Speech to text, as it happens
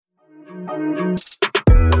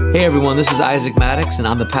Hey everyone, this is Issac Maddox, and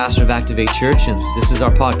I'm the pastor of Activate Church, and this is our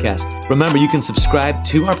podcast. Remember, you can subscribe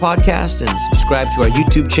to our podcast and subscribe to our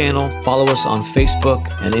YouTube channel. Follow us on Facebook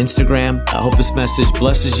and Instagram. I hope this message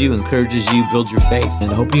blesses you, encourages you, builds your faith,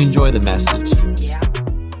 and I hope you enjoy the message.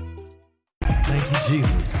 Thank you,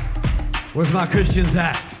 Jesus. Where's my Christians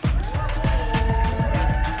at?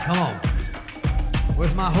 Come on.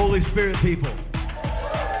 Where's my Holy Spirit people?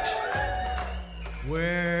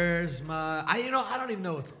 Where's my... I don't even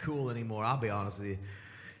know what's cool anymore. I'll be honest with you.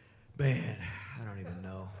 Man, I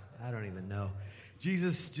don't even know.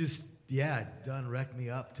 Jesus just, done wrecked me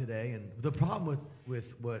up today. And the problem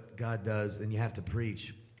with what God does, and you have to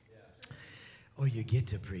preach, or you get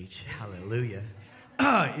to preach, hallelujah,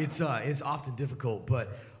 it's often difficult.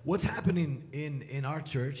 But what's happening in our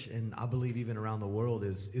church, and I believe even around the world,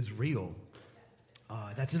 is real.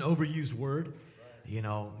 That's an overused word. You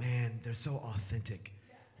know, man, they're so authentic.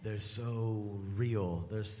 They're so real.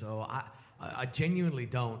 They're so... I genuinely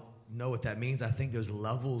don't know what that means. I think there's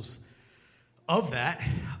levels of that.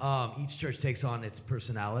 Each church takes on its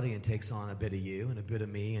personality and takes on a bit of you and a bit of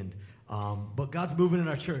me. And but God's moving in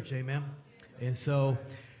our church, amen? And so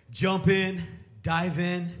jump in, dive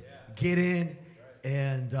in, get in,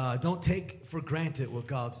 and don't take for granted what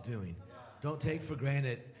God's doing. Don't take for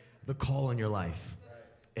granted the call in your life.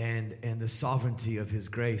 And the sovereignty of His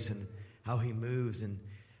grace and how He moves, and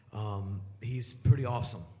He's pretty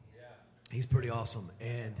awesome. He's pretty awesome,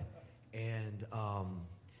 and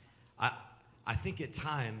I think at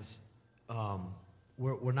times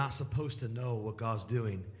we're not supposed to know what God's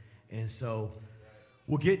doing, and so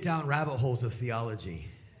we'll get down rabbit holes of theology.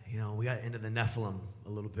 You know, we got into the Nephilim a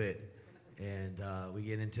little bit, and we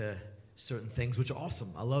get into certain things which are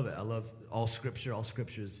awesome. I love it. I love all Scripture. All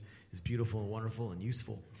Scripture is beautiful and wonderful and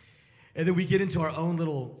useful. And then we get into our own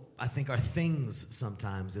little, I think, our things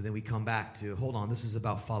sometimes. And then we come back to, hold on, this is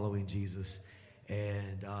about following Jesus.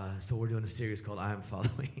 And so we're doing a series called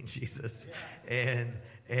AmFollowing Jesus. And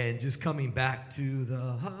just coming back to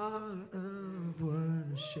the heart of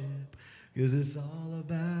worship, because it's all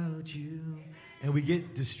about you. And we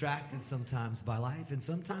get distracted sometimes by life, and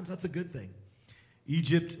sometimes that's a good thing.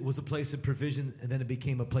 Egypt was a place of provision, and then it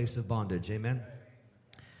became a place of bondage. Amen?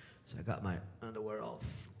 So I got my underwear all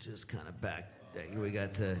just kind of back. We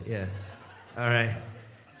got to, all right.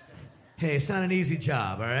 Hey, it's not an easy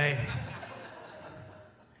job, all right?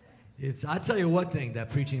 I tell you one thing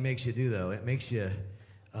that preaching makes you do, though. It makes you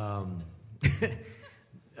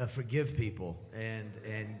forgive people. And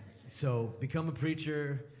so become a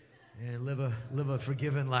preacher and live a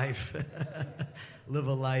forgiven life. Live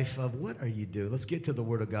a life of, what are you doing? Let's get to the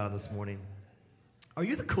Word of God this morning. Are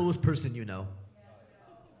you the coolest person you know?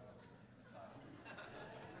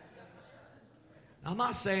 I'm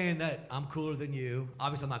not saying that I'm cooler than you.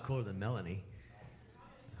 Obviously, I'm not cooler than Melanie.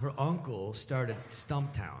 Her uncle started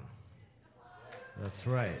Stumptown. That's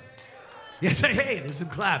right. Yes, hey, there's some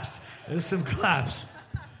claps.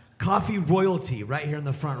 Coffee royalty right here in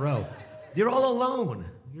the front row. You're all alone.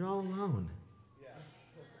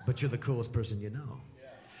 But you're the coolest person you know.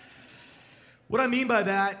 What I mean by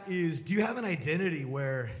that is, do you have an identity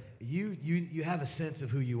where you have a sense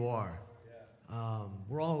of who you are?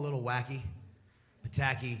 We're all a little wacky,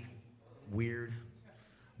 tacky, weird.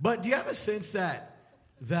 But do you have a sense that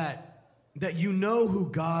you know who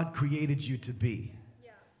God created you to be?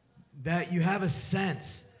 Yeah. That you have a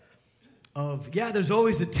sense of, there's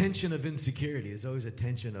always a tension of insecurity. There's always a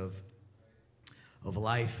tension of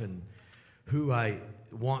life and who I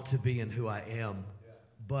want to be and who I am.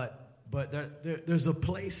 But there's a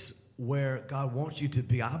place where God wants you to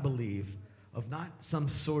be, I believe, of not some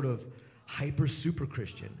sort of hyper super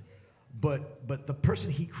Christian, but the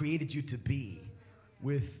person He created you to be,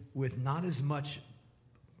 with not as much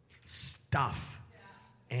stuff.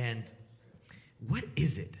 And what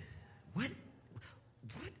is it? What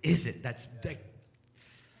is it that's like?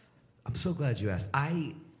 I'm so glad you asked.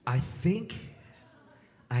 I think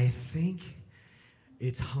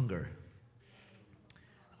it's hunger.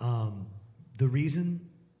 The reason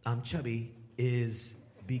I'm chubby is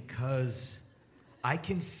because I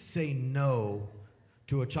can say no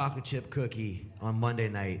to a chocolate chip cookie on Monday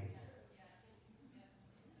night.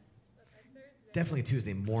 Definitely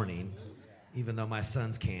Tuesday morning, even though my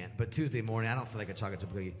sons can't. But Tuesday morning, I don't feel like a chocolate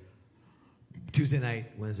chip cookie. Tuesday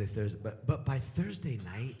night, Wednesday, Thursday. But by Thursday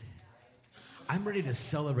night, I'm ready to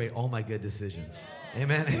celebrate all my good decisions.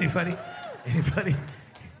 Amen? Anybody?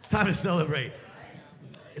 It's time to celebrate.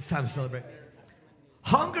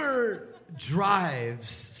 Hunger drives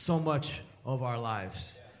so much of our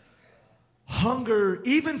lives. Hunger,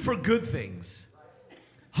 even for good things.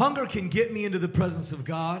 Hunger can get me into the presence of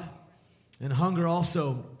God. And hunger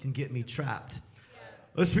also can get me trapped.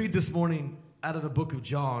 Let's read this morning out of the book of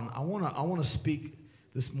John. I want to speak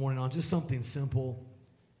this morning on just something simple,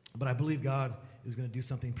 but I believe God is going to do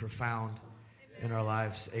something profound in our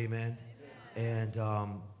lives. Amen. And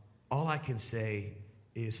all I can say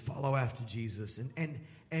is follow after Jesus,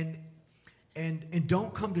 and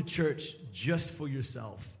don't come to church just for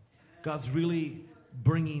yourself. God's really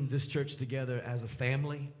bringing this church together as a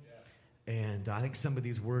family. And I think some of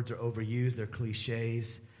these words are overused. They're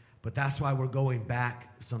cliches. But that's why we're going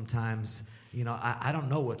back sometimes. You know, I don't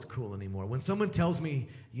know what's cool anymore. When someone tells me,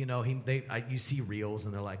 you know, you see reels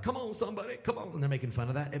and they're like, come on, somebody, come on. And they're making fun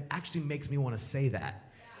of that. It actually makes me want to say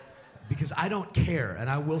that. Because I don't care. And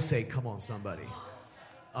I will say, come on, somebody.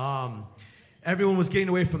 Everyone was getting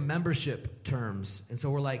away from membership terms. And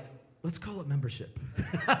so we're like, let's call it membership.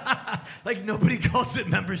 Like nobody calls it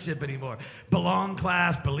membership anymore. Belong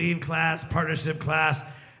class, believe class, partnership class.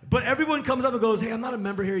 But everyone comes up and goes, hey, I'm not a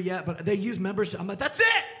member here yet, but they use membership. I'm like, that's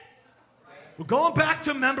it. We're going back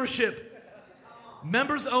to membership.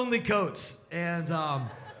 Members only coats. And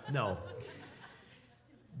no.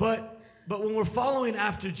 But when we're following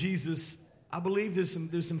after Jesus, I believe there's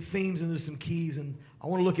some themes and there's some keys, and I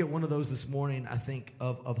want to look at one of those this morning, I think,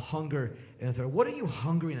 of hunger and thirst. What are you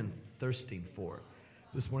hungering and thirsting for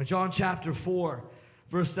this morning? John chapter 4,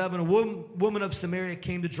 verse 7, a woman of Samaria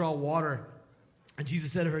came to draw water, and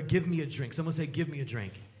Jesus said to her, give me a drink. Someone say, give me a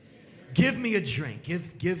drink. Give me a drink.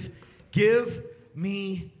 Give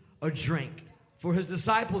me a drink. For his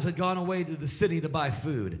disciples had gone away to the city to buy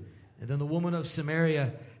food. And then the woman of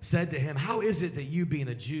Samaria said to him, how is it that you, being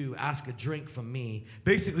a Jew, ask a drink from me?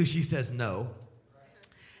 Basically, she says no.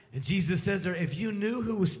 And Jesus says to her, if you knew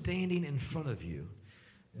who was standing in front of you.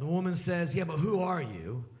 The woman says, yeah, but who are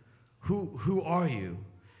you? Who are you?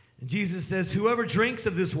 And Jesus says, whoever drinks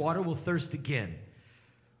of this water will thirst again.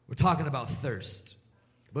 We're talking about thirst.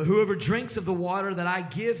 But whoever drinks of the water that I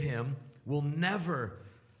give him will never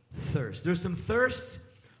thirst. There's some thirsts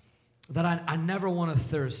that I never want to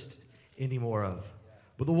thirst any more of.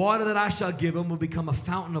 But the water that I shall give him will become a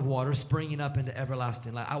fountain of water springing up into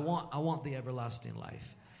everlasting life. I want the everlasting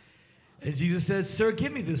life. And Jesus said, sir,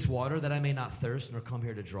 give me this water that I may not thirst nor come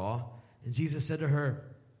here to draw. And Jesus said to her,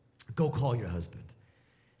 go call your husband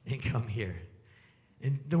and come here.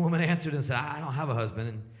 And the woman answered and said, I don't have a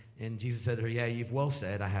husband. And Jesus said to her, yeah, you've well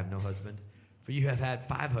said, I have no husband. For you have had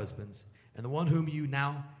 5 husbands, and the one whom you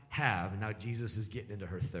now have. And now Jesus is getting into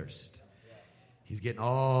her thirst. He's getting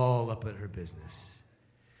all up in her business.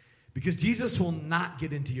 Because Jesus will not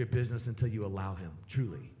get into your business until you allow him,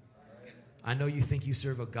 truly. I know you think you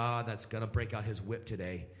serve a God that's going to break out his whip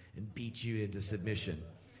today and beat you into submission.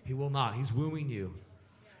 He will not. He's wooing you.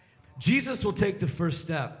 Jesus will take the first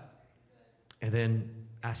step and then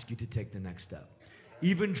ask you to take the next step.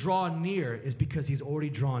 Even draw near is because he's already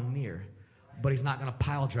drawn near, but he's not going to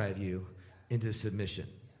pile drive you into submission.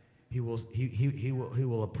 He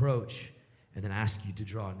will approach and then ask you to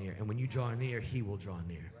draw near. And when you draw near, he will draw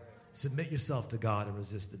near. Submit yourself to God and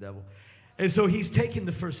resist the devil. And so he's taking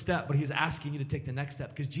the first step, but he's asking you to take the next step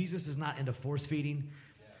because Jesus is not into force feeding.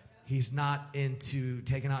 He's not into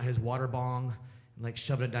taking out his water bong and like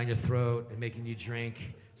shoving it down your throat and making you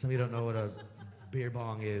drink. Some of you don't know what a beer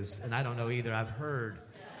bong is, and I don't know either. I've heard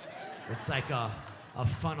it's like a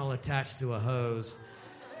funnel attached to a hose.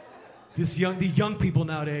 The young people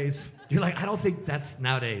nowadays, you're like, I don't think that's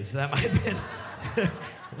nowadays. That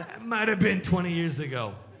might have been 20 years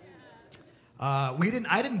ago. I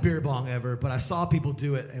didn't beer bong ever, but I saw people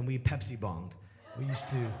do it, and we Pepsi bonged. We used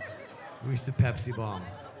to Pepsi bong.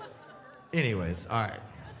 Anyways, all right.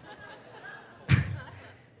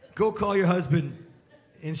 Go call your husband.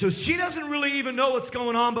 And so she doesn't really even know what's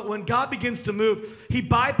going on, but when God begins to move, he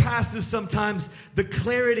bypasses sometimes the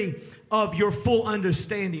clarity of your full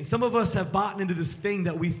understanding. Some of us have bought into this thing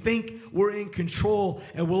that we think we're in control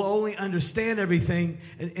and we'll only understand everything,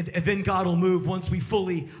 and then God will move once we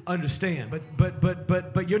fully understand.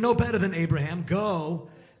 But you're no better than Abraham. Go,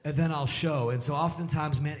 and then I'll show. And so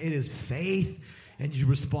oftentimes, man, it is faith, and you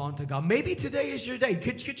respond to God. Maybe today is your day.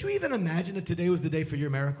 Could you even imagine if today was the day for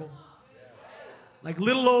your miracle? Like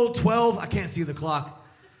little old 12, I can't see the clock.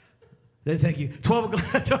 Thank you. 12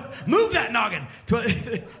 o'clock. Move that noggin.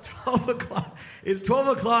 12 o'clock. It's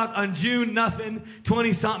 12 o'clock on June, nothing.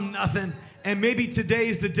 20-something, nothing. And maybe today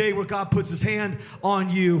is the day where God puts his hand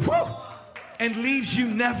on you and leaves you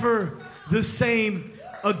never the same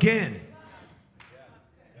again.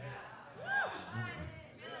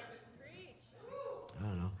 I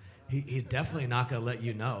don't know. He's definitely not going to let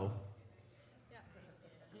you know.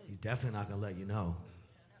 He's definitely not going to let you know.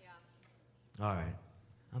 Yeah. All right.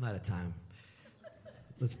 I'm out of time.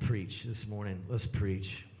 Let's preach this morning. Let's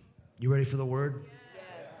preach. You ready for the word?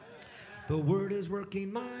 The word is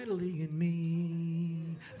working mightily in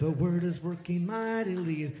me. The word is working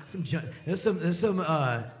mightily in there's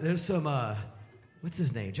some what's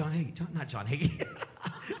his name? Not John Hagee.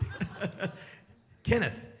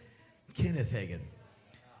 Kenneth Hagin.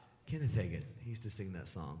 Kenneth Hagin. He used to sing that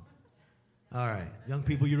song. All right, young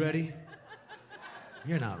people, you ready?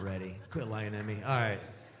 You're not ready. Quit lying at me. All right,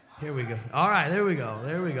 here we go. All right, there we go.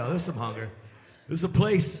 There's some hunger. There's a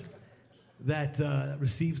place that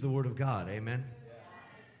receives the word of God. Amen.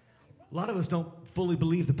 A lot of us don't fully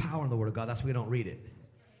believe the power in the word of God. That's why we don't read it.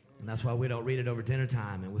 And that's why we don't read it over dinner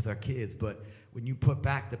time and with our kids. But when you put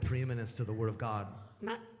back the preeminence to the word of God,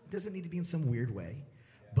 doesn't need to be in some weird way,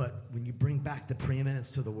 but when you bring back the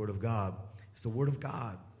preeminence to the word of God, it's the word of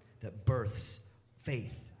God that births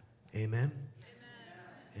faith. Amen?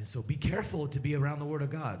 And so be careful to be around the word of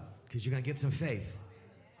God, because you're going to get some faith.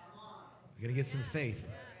 You're going to get some faith.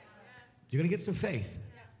 You're going to get some faith.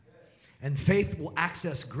 And faith will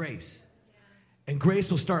access grace. And grace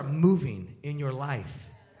will start moving in your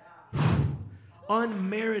life.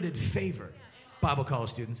 Unmerited favor. Bible college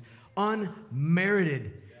students.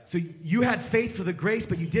 Unmerited. So you had faith for the grace,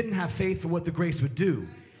 but you didn't have faith for what the grace would do.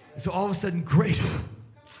 And so all of a sudden, grace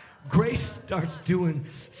starts doing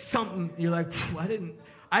something. You're like,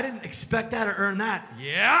 I didn't expect that or earn that.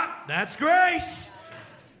 Yeah, that's grace.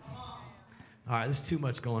 All right, there's too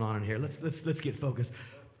much going on in here. Let's get focused.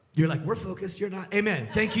 You're like, we're focused. You're not. Amen.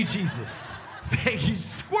 Thank you, Jesus. Thank you,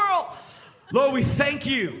 squirrel. Lord, we thank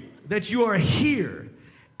you that you are here,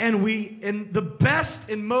 and we, in the best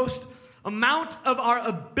and most amount of our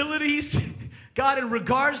abilities, God, in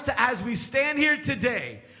regards to as we stand here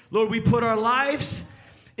today, Lord, we put our lives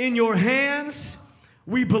in your hands.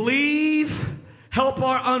 We believe. Help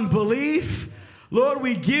our unbelief. Lord,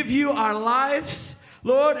 we give you our lives,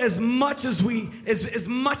 Lord, as much as we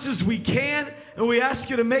can, and we ask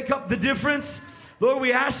you to make up the difference. Lord,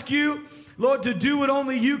 we ask you, Lord, to do what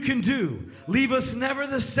only you can do. Leave us never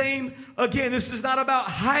the same again. This is not about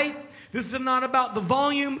height. This is not about the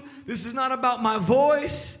volume. This is not about my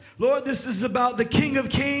voice. Lord, this is about the King of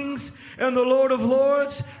Kings and the Lord of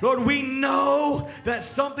Lords. Lord, we know that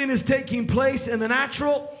something is taking place in the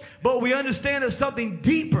natural, but we understand that something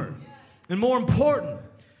deeper and more important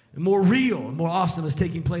and more real and more awesome is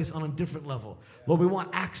taking place on a different level. Lord, we want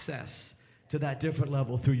access to that different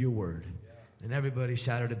level through your word. And everybody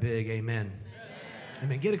shouted a big amen.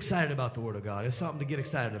 Amen. Get excited about the word of God. It's something to get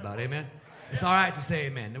excited about. Amen. It's all right to say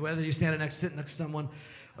amen. Whether you're sitting next to someone,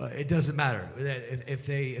 it doesn't matter if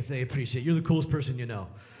they appreciate. You're the coolest person you know.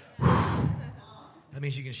 That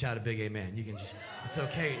means you can shout a big amen. You can just, it's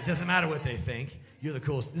okay. It doesn't matter what they think. You're the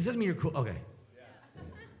coolest. This doesn't mean you're cool. Okay.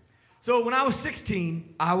 So when I was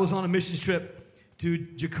 16, I was on a missions trip to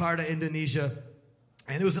Jakarta, Indonesia,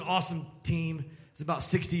 and it was an awesome team. It was about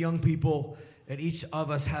 60 young people, and each of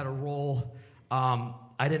us had a role.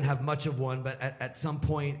 I didn't have much of one, but at some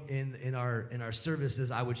point in our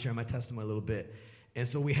services, I would share my testimony a little bit. And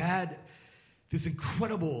so we had this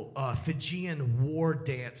incredible Fijian war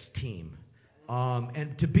dance team.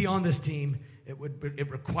 And to be on this team, it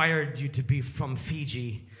required you to be from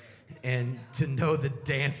Fiji and to know the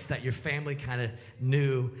dance that your family kind of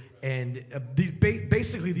knew. And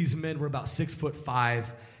basically these men were about 6'5",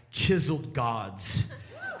 chiseled gods.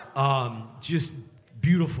 Just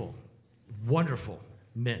beautiful, wonderful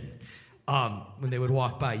men. When they would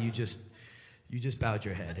walk by, you just bowed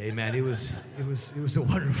your head. Amen. It was a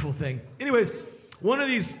wonderful thing. Anyways, one of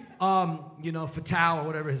these, Fatal or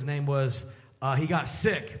whatever his name was, he got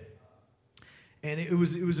sick. And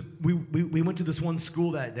we went to this one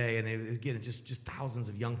school that day, and just thousands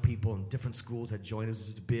of young people in different schools had joined. It was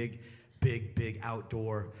just a big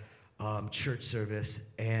outdoor church service.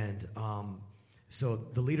 And so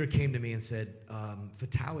the leader came to me and said,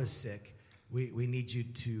 Fatal is sick. We need you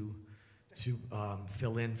to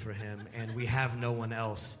fill in for him, and we have no one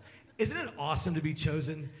else. Isn't it awesome to be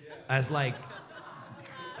chosen as they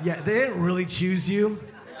didn't really choose you.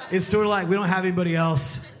 It's sort of like we don't have anybody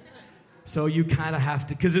else. So you kind of have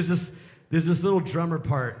to, because there's this little drummer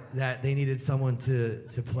part that they needed someone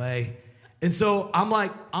to play. And so I'm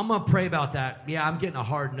like, I'm going to pray about that. Yeah, I'm getting a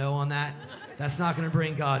hard no on that. That's not going to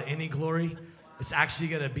bring God any glory. It's actually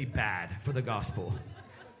going to be bad for the gospel.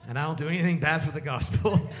 And I don't do anything bad for the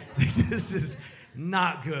gospel. This is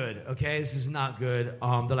not good, okay? This is not good.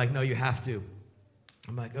 They're like, no, you have to.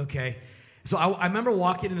 I'm like, okay. So I remember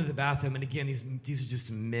walking into the bathroom, and again, these are just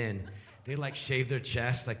some men. They shave their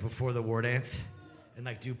chest before the war dance and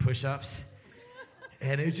do push-ups.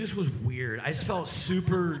 And it just was weird. I just felt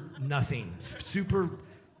super nothing, super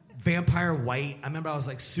vampire white. I remember I was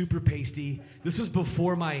like super pasty. This was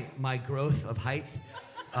before my growth of height.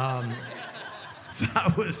 So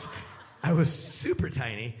I was super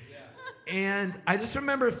tiny. And I just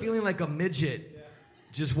remember feeling like a midget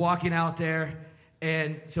just walking out there.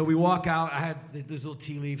 And so we walk out. I had these little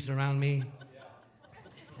tea leaves around me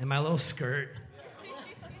and my little skirt.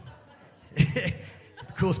 The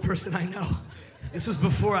coolest person I know. This was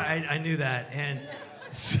before I knew that. And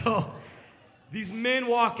so these men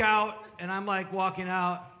walk out, and I'm like walking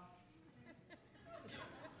out.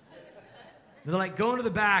 They're like, go into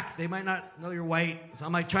the back. They might not know you're white. So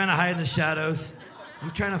I'm like trying to hide in the shadows.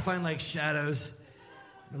 I'm trying to find like shadows,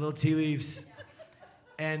 my little tea leaves.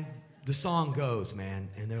 And the song goes, man.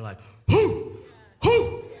 And they're like, hoo,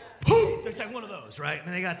 hoo, hoo. It's like one of those, right?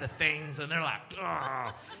 And they got the things, and they're like,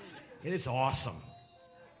 ah. And it's awesome.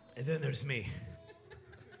 And then there's me.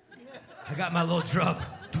 I got my little drum.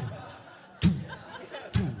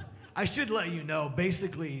 I should let you know,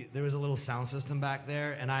 basically, there was a little sound system back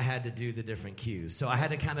there, and I had to do the different cues. So I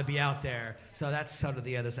had to kind of be out there. So that's sort of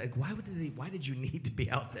the other side. Why did you need to be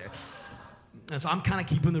out there? And so I'm kind of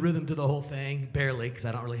keeping the rhythm to the whole thing, barely, because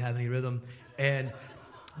I don't really have any rhythm. And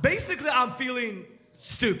basically, I'm feeling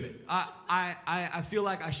stupid. I feel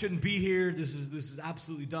like I shouldn't be here. This is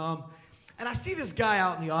absolutely dumb. And I see this guy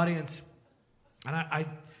out in the audience, and I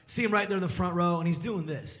see him right there in the front row, and he's doing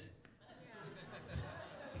this.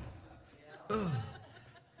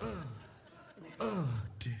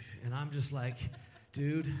 Dude. And I'm just like,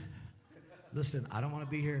 dude, listen, I don't want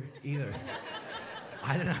to be here either.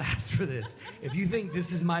 I did not ask for this. If you think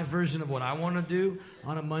this is my version of what I want to do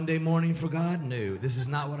on a Monday morning for God, no, this is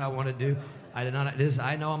not what I want to do. I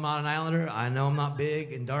know I'm not an islander. I know I'm not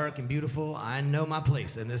big and dark and beautiful. I know my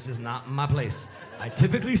place, and this is not my place. I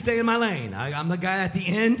typically stay in my lane. I'm the guy at the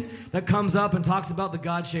end that comes up and talks about the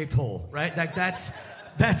God-shaped hole, right?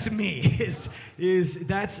 That's me.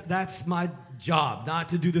 That's my job, not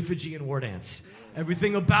to do the Fijian war dance.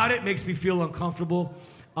 Everything about it makes me feel uncomfortable.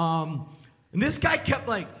 And this guy kept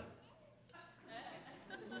like,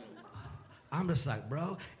 I'm just like,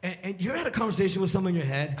 bro. And you ever had a conversation with someone in your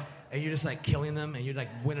head, and you're just like killing them, and you're like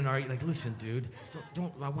winning an argument, like, listen, dude,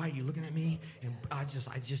 don't, why are you looking at me? And I just,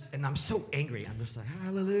 and I'm so angry. I'm just like,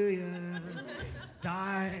 hallelujah,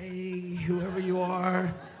 die, whoever you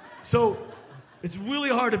are. So it's really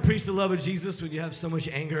hard to preach the love of Jesus when you have so much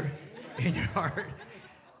anger in your heart.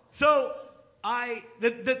 So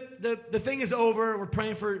the thing is over. We're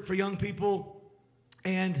praying for young people,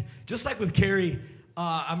 and just like with Carrie,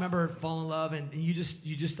 I remember falling in love, and you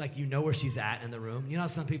just like, you know where she's at in the room. You know how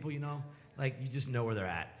some people, like you just know where they're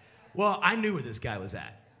at. Well, I knew where this guy was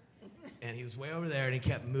at, and he was way over there, and he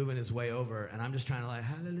kept moving his way over, and I'm just trying to like,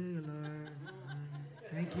 hallelujah, Lord,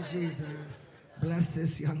 thank you, Jesus. Bless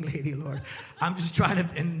this young lady, Lord. I'm just trying to,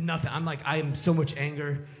 and nothing. I'm like, I am so much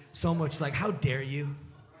anger, so much like, how dare you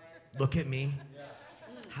look at me?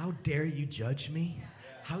 How dare you judge me?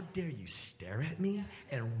 How dare you stare at me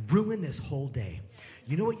and ruin this whole day?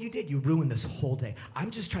 You know what you did? You ruined this whole day.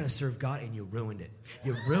 I'm just trying to serve God, and you ruined it.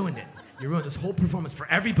 You ruined it. You ruined this whole performance for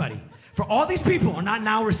everybody. For all these people are not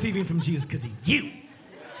now receiving from Jesus because of you.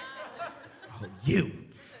 Oh, you.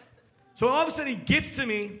 So all of a sudden he gets to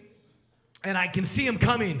me, and I can see him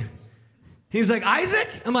coming. He's like, Isaac?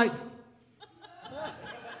 I'm like,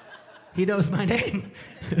 he knows my name.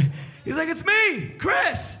 He's like, it's me,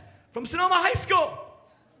 Chris, from Sonoma High School.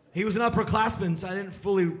 He was an upperclassman, so I didn't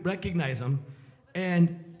fully recognize him.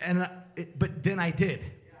 But then I did.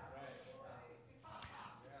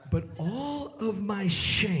 But all of my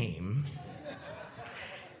shame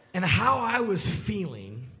and how I was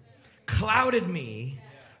feeling clouded me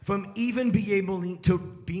from even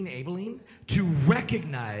being able to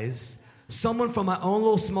recognize someone from my own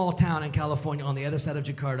little small town in California on the other side of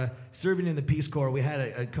Jakarta, serving in the Peace Corps. We had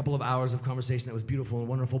a couple of hours of conversation that was beautiful and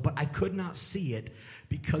wonderful, but I could not see it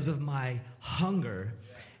because of my hunger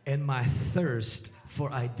and my thirst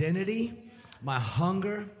for identity, my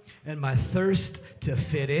hunger and my thirst to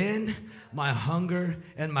fit in, my hunger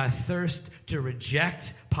and my thirst to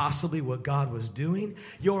reject possibly what God was doing.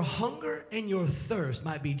 Your hunger and your thirst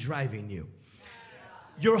might be driving you.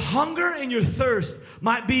 Your hunger and your thirst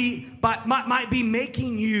might be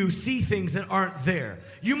making you see things that aren't there.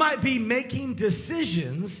 You might be making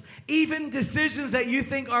decisions, even decisions that you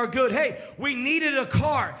think are good. Hey, we needed a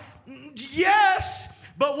car. Yes,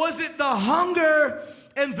 but was it the hunger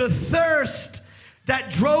and the thirst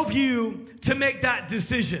that drove you to make that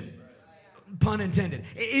decision? Pun intended.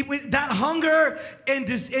 That hunger and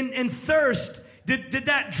thirst, did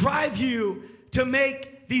that drive you to make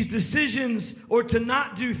these decisions, or to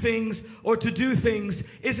not do things, or to do things?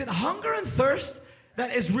 Is it hunger and thirst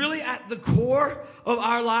that is really at the core of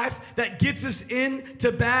our life, that gets us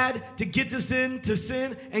into bad, to gets us into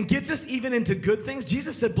sin, and gets us even into good things.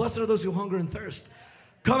 Jesus said, blessed are those who hunger and thirst.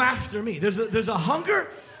 Come after me. There's a hunger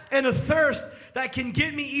and a thirst that can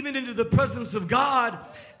get me even into the presence of God.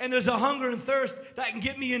 And there's a hunger and thirst that can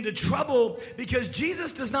get me into trouble, because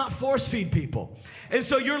Jesus does not force feed people. And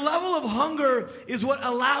so your level of hunger is what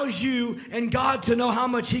allows you and God to know how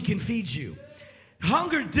much he can feed you.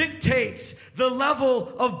 Hunger dictates the level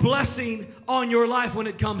of blessing on your life when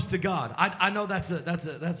it comes to God. I know that's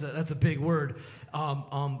a big word,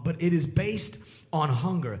 but it is based on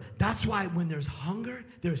hunger. That's why when there's hunger,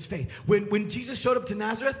 there's faith. When Jesus showed up to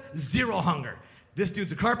Nazareth, zero hunger. This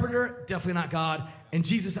dude's a carpenter, definitely not God. And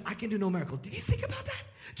Jesus said, I can do no miracle. Did you think about that?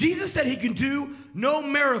 Jesus said he can do no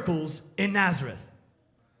miracles in Nazareth.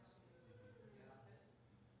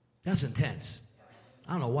 That's intense.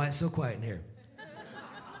 I don't know why it's so quiet in here.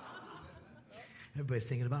 Everybody's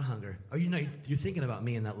thinking about hunger. Oh, you're thinking about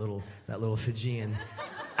me in that little Fijian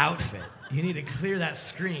outfit. You need to clear that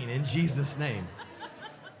screen in Jesus' name.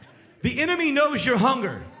 The enemy knows your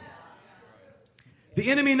hunger. The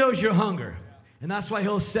enemy knows your hunger. And that's why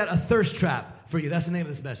he'll set a thirst trap for you. That's the name of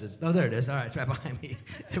this message. Oh, there it is. All right, it's right behind me.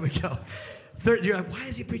 Here we go. You're like, why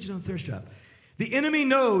is he preaching on thirst trap? The enemy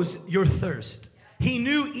knows your thirst. He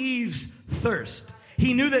knew Eve's thirst.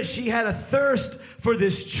 He knew that she had a thirst for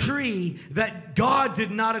this tree that God did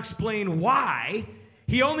not explain why.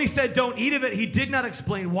 He only said, don't eat of it. He did not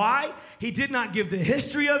explain why. He did not give the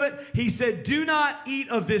history of it. He said, do not eat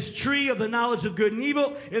of this tree of the knowledge of good and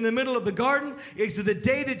evil in the middle of the garden. It's the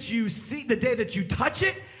day that you see, the day that you touch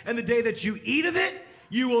it, and the day that you eat of it,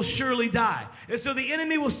 you will surely die. And so the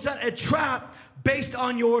enemy will set a trap based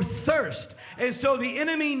on your thirst. And so the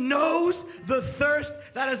enemy knows the thirst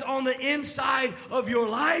that is on the inside of your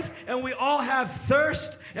life. And we all have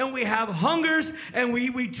thirst, and we have hungers, and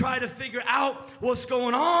we try to figure out what's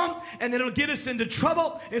going on, and then it'll get us into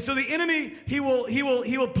trouble. And so the enemy, he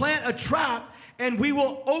will plant a trap, and we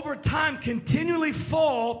will over time continually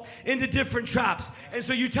fall into different traps. And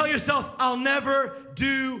so you tell yourself, I'll never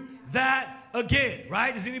do that again,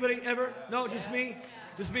 right? Does anybody ever? No, just me?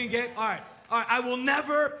 Just me again? All right, I will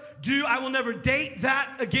never date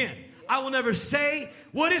that again. I will never say,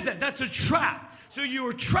 what is that? That's a trap. So you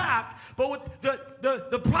were trapped, but what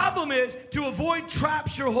the problem is, to avoid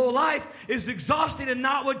traps your whole life is exhausting and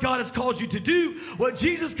not what God has called you to do. What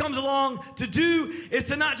Jesus comes along to do is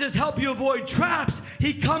to not just help you avoid traps,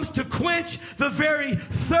 he comes to quench the very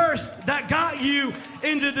thirst that got you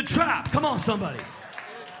into the trap. Come on, somebody.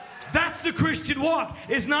 That's the Christian walk,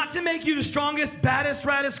 is not to make you the strongest, baddest,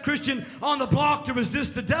 raddest Christian on the block to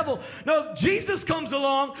resist the devil. No, Jesus comes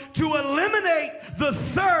along to eliminate the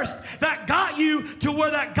thirst that got you to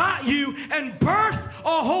where that got you, and birth a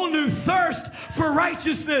whole new thirst for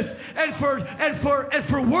righteousness and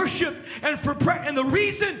for worship and for prayer. And the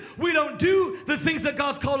reason we don't do the things that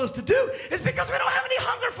God's called us to do is because we don't have any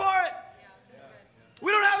hunger for it.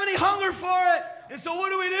 We don't have any hunger for it. And so what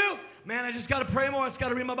do? Man, I just got to pray more. I just got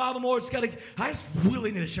to read my Bible more. I just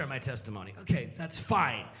really need to share my testimony. Okay, that's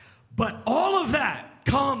fine. But all of that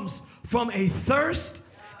comes from a thirst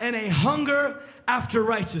and a hunger after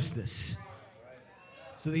righteousness.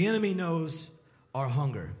 So the enemy knows our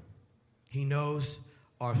hunger. He knows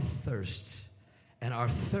our thirst. And our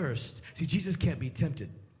thirst. See, Jesus can't be tempted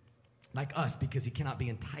like us because he cannot be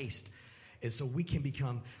enticed. And so we can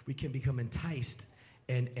become enticed.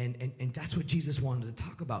 And that's what Jesus wanted to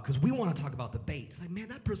talk about, because we want to talk about the bait. Like, man,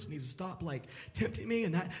 that person needs to stop, like, tempting me,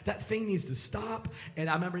 and that thing needs to stop. And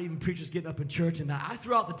I remember even preachers getting up in church, and I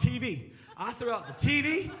threw out the TV. I threw out the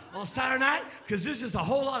TV on Saturday night because there's just a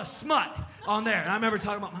whole lot of smut on there. And I remember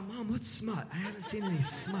talking about, my mom, what's smut? I haven't seen any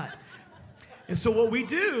smut. And so what we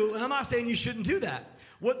do, and I'm not saying you shouldn't do that.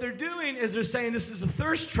 What they're doing is they're saying this is a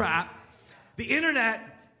thirst trap. The internet,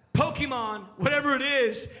 Pokemon, whatever it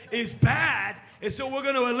is bad. And so we're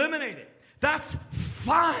going to eliminate it. That's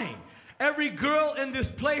fine. Every girl in this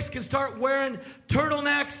place can start wearing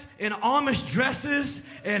turtlenecks and Amish dresses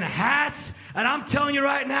and hats. And I'm telling you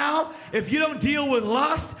right now, if you don't deal with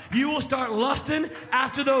lust, you will start lusting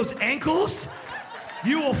after those ankles.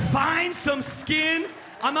 You will find some skin.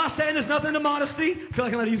 I'm not saying there's nothing to modesty. I feel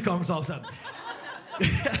like I'm at a youth conference all of a sudden.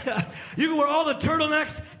 You can wear all the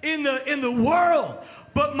turtlenecks in the world,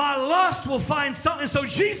 but my lust will find something. So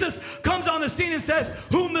Jesus comes on the scene and says,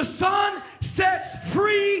 whom the Son sets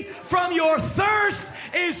free from your thirst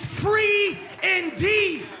is free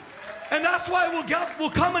indeed. And that's why we'll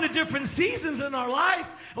come into different seasons in our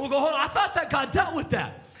life, and we'll go, hold on, I thought that God dealt with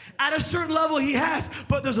that. At a certain level he has,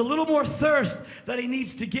 but there's a little more thirst that he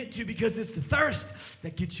needs to get to, because it's the thirst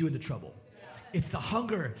that gets you into trouble. It's the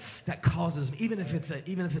hunger that causes, even if it's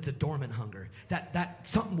a dormant hunger, that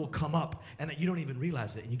something will come up and that you don't even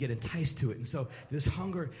realize it and you get enticed to it. And so this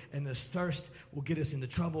hunger and this thirst will get us into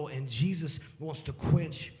trouble, and Jesus wants to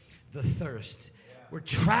quench the thirst. We're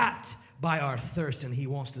trapped by our thirst, and he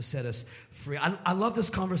wants to set us free. I love this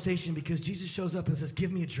conversation because Jesus shows up and says,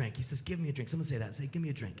 give me a drink. He says, give me a drink. Someone say that. Say, give me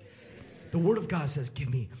a drink. The word of God says, give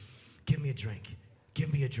me a drink.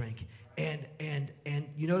 Give me a drink. And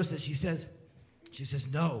you notice that she says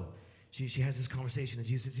no. She has this conversation, and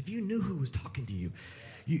Jesus says, if you knew who was talking to you,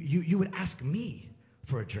 you would ask me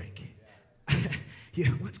for a drink. Yeah,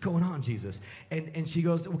 what's going on, Jesus? And she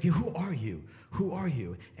goes, okay, who are you? Who are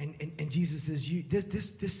you? And Jesus says,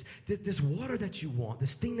 this water that you want,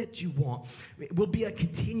 this thing that you want, will be a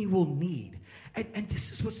continual need. And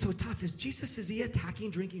this is what's so tough is Jesus, is he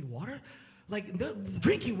attacking drinking water? Like,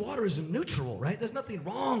 drinking water is neutral, right? There's nothing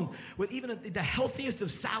wrong with even the healthiest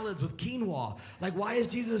of salads with quinoa. Like, why is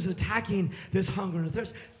Jesus attacking this hunger and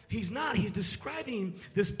thirst? He's not. He's describing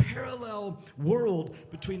this parallel world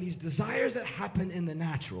between these desires that happen in the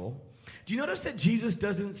natural. Do you notice that Jesus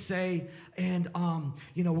doesn't say, and,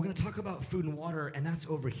 we're going to talk about food and water, and that's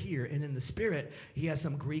over here. And in the spirit, he has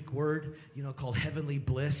some Greek word, called heavenly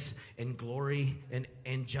bliss and glory and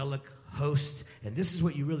angelic host. And this is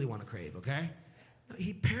what you really want to crave, okay? No,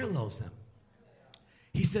 he parallels them.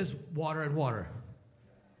 He says water and water.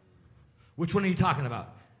 Which one are you talking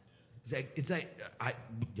about?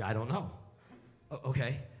 I don't know.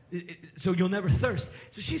 Okay. So you'll never thirst.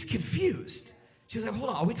 So she's confused. She's like, hold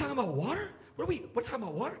on, are we talking about water? We're talking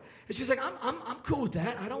about water? And she's like, I'm cool with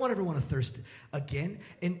that. I don't ever want to thirst again.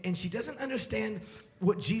 And she doesn't understand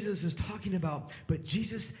what Jesus is talking about, but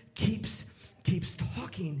Jesus keeps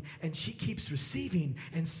talking, and she keeps receiving,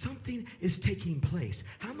 and something is taking place.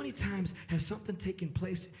 How many times has something taken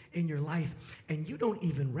place in your life and you don't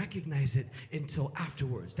even recognize it until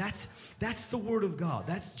afterwards? That's the word of God.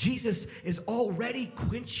 That's Jesus is already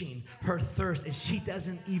quenching her thirst, and she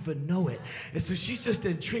doesn't even know it. And so she's just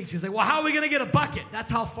intrigued. She's like, well, how are we going to get a bucket?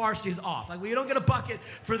 That's how far she's off. Like, well, you don't get a bucket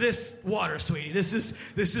for this water, sweetie. This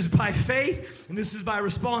is by faith, and this is by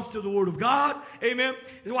response to the word of God. Amen.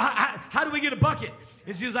 Well, how do we get a bucket?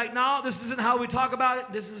 And she was like, no, this isn't how we talk about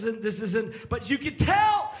it. This isn't. But you could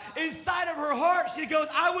tell inside of her heart, she goes,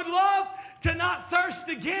 I would love to not thirst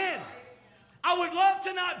again. I would love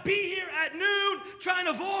to not be here at noon trying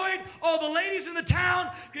to avoid all the ladies in the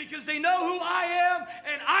town because they know who I am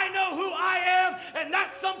and I know who I am. And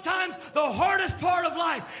that's sometimes the hardest part of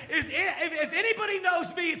life is if anybody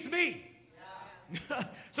knows me, it's me. Yeah.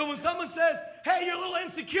 So when someone says, hey, you're a little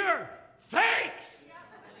insecure, thanks.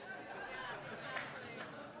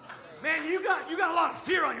 Man, you got a lot of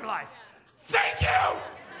fear on your life. Thank you.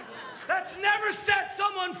 That's never set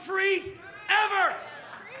someone free, ever.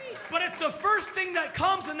 But it's the first thing that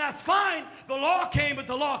comes, and that's fine. The law came, but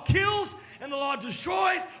the law kills and the law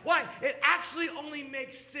destroys. Why? It actually only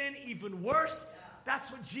makes sin even worse.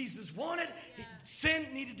 That's what Jesus wanted. Sin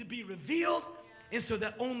needed to be revealed, and so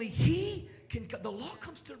that only he can. The law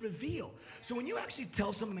comes to reveal. So when you actually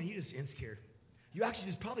tell someone, man, you're just insecure, you actually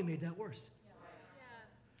just probably made that worse.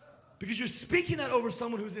 Because you're speaking that over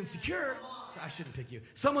someone who's insecure. So I shouldn't pick you.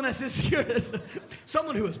 Someone that's insecure,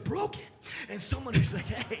 someone who is broken, and someone who's like,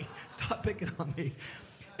 hey, stop picking on me.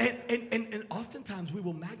 And oftentimes we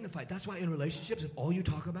will magnify. That's why in relationships, if all you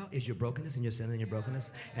talk about is your brokenness and your sin and your brokenness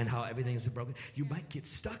and how everything is broken, you might get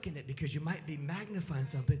stuck in it because you might be magnifying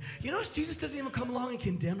something. You know, Jesus doesn't even come along and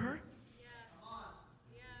condemn her.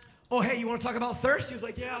 Yeah. Oh, hey, you want to talk about thirst? He was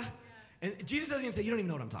like, yeah. And Jesus doesn't even say, you don't even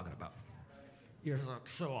know what I'm talking about. You're like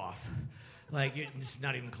so off. Like, it's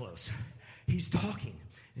not even close. He's talking,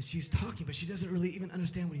 and she's talking, but she doesn't really even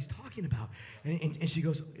understand what he's talking about. And she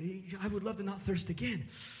goes, I would love to not thirst again.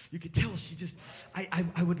 You could tell she just,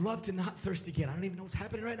 I would love to not thirst again. I don't even know what's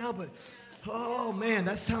happening right now, but, oh, man,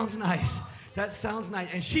 that sounds nice. That sounds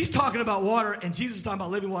nice. And she's talking about water, and Jesus is talking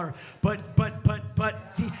about living water. But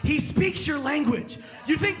he speaks your language.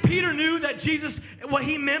 You think Peter knew that Jesus, what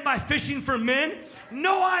he meant by fishing for men?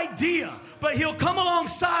 No idea. But he'll come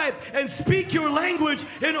alongside and speak your language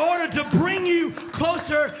in order to bring you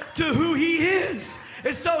closer to who he is.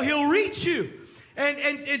 And so he'll reach you.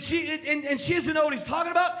 And she doesn't know what he's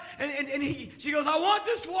talking about. And she goes, I want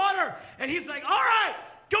this water. And he's like, all right,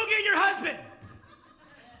 go get your husband.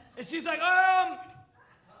 And she's like, I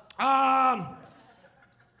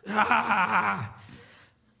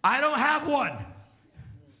don't have one.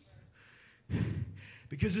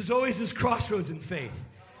 Because there's always this crossroads in faith.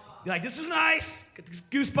 You're like, this was nice. Get these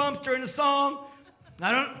goosebumps during the song.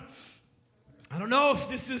 I don't know if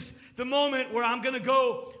this is the moment where I'm going to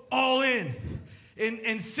go all in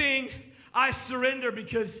and sing I surrender,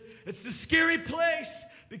 because it's a scary place,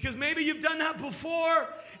 because maybe you've done that before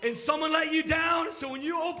and someone let you down. So when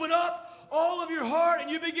you open up all of your heart and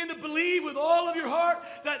you begin to believe with all of your heart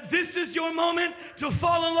that this is your moment to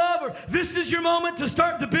fall in love, or this is your moment to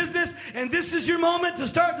start the business, and this is your moment to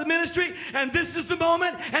start the ministry, and this is the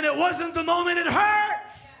moment, and it wasn't the moment, it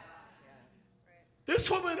hurts. This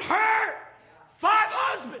woman hurt 5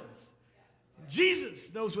 husbands.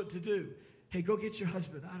 Jesus knows what to do. Hey, go get your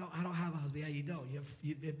husband. I don't have a husband. Yeah, you don't.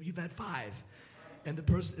 You've had 5. And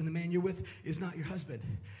the man you're with is not your husband.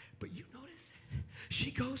 But you notice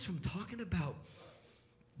she goes from talking about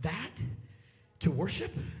that to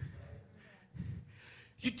worship.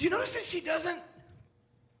 Do you notice that she doesn't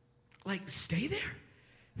stay there?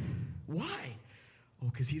 Why? Oh,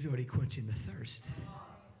 because he's already quenching the thirst.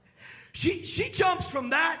 She jumps from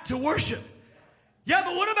that to worship. Yeah,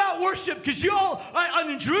 but what about worship? Because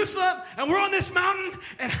I'm in Jerusalem, and we're on this mountain,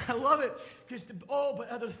 and I love it. But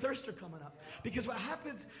other thirsts are coming up. Because what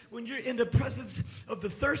happens when you're in the presence of the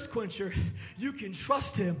thirst quencher, you can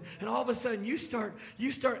trust him, and all of a sudden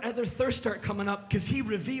other thirsts start coming up, because he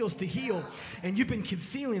reveals to heal, and you've been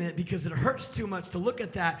concealing it because it hurts too much to look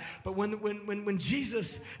at that. But when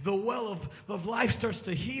Jesus, the well of life, starts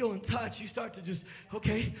to heal and touch, you start to just,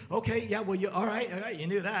 okay, yeah, well, all right, you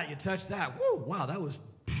knew that, you touched that. Woo, wow, that was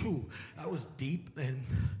deep. And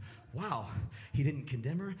wow, he didn't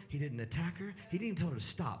condemn her. He didn't attack her. He didn't tell her to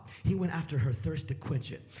stop. He went after her thirst to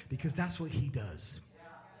quench it, because that's what he does.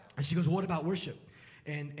 And she goes, well, what about worship?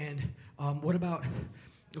 And what about,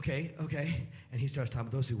 okay. And he starts talking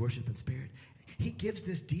about those who worship in spirit. He gives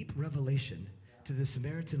this deep revelation to the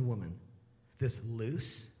Samaritan woman, this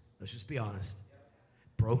loose, let's just be honest,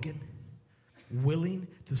 broken, willing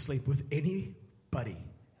to sleep with anybody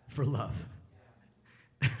for love.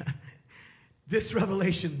 This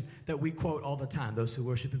revelation that we quote all the time, those who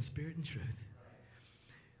worship in spirit and truth.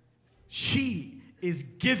 She is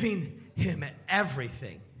giving him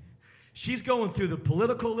everything. She's going through the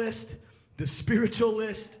political list, the spiritual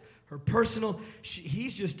list, her personal.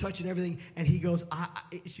 He's just touching everything, and he goes.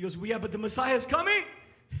 She goes, well, yeah, but the Messiah's coming.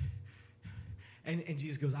 And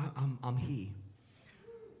Jesus goes, I'm he.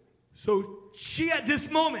 So she, at this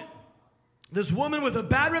moment, this woman with a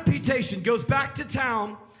bad reputation, goes back to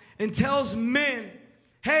town and tells men,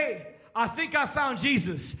 hey, I think I found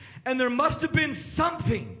Jesus. And there must have been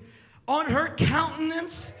something on her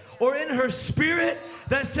countenance or in her spirit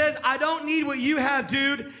that says, I don't need what you have,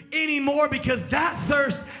 dude, anymore, because that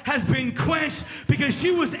thirst has been quenched, because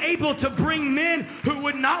she was able to bring men who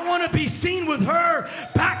would not want to be seen with her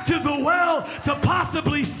back to the well to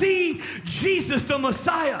possibly see Jesus, the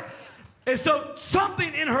Messiah. And so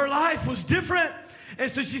something in her life was different.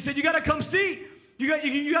 And so she said, you got to come see.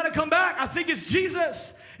 You got to come back. I think it's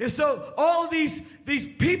Jesus. And so all of these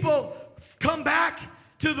people come back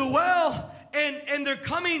to the well, and they're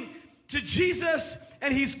coming to Jesus,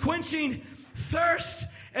 and he's quenching thirst.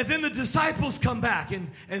 And then the disciples come back,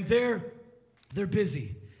 and they're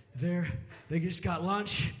busy. They just got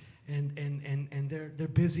lunch, and they're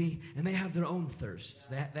busy, and they have their own thirsts.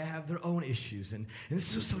 They have their own issues. And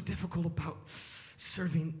this is what's so difficult about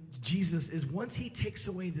serving Jesus, is once he takes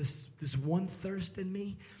away this one thirst in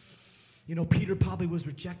me. You know, Peter probably was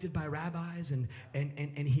rejected by rabbis, and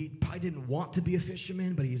he probably didn't want to be a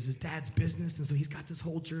fisherman, but he's his dad's business, and so he's got this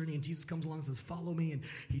whole journey, and Jesus comes along and says, follow me, and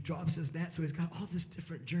he drops his net, so he's got all this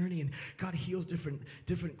different journey, and God heals different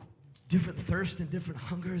thirst and different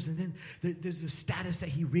hungers, and then there's this status that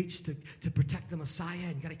he reached to protect the Messiah,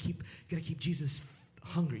 and you got to keep Jesus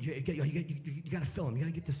hungry. You got to fill him. You got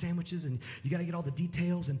to get the sandwiches, and you got to get all the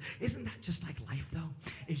details. And isn't that just like life, though?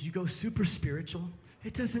 As you go super spiritual,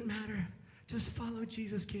 it doesn't matter. Just follow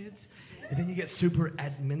Jesus, kids. And then you get super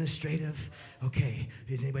administrative. Okay,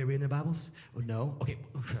 is anybody reading their Bibles? Oh, no? Okay,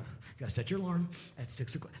 got to set your alarm at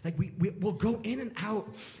 6 o'clock. Like we'll go in and out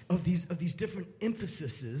of these different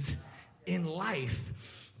emphases in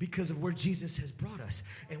life because of where Jesus has brought us.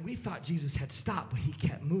 And we thought Jesus had stopped, but he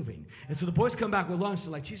kept moving. And so the boys come back with lunch.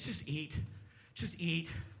 They're like, Jesus, just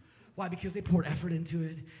eat. Why? Because they poured effort into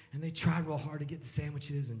it, and they tried real hard to get the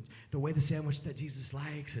sandwiches and the way the sandwich that Jesus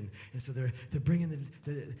likes. And so they're bringing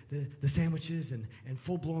the sandwiches, and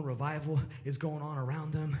full-blown revival is going on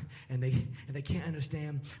around them. And they can't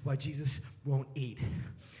understand why Jesus won't eat.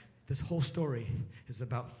 This whole story is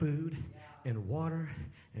about food and water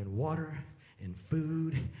and water and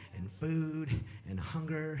food and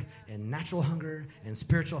hunger and natural hunger and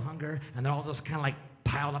spiritual hunger, and they're all just kind of like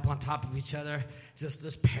piled up on top of each other, just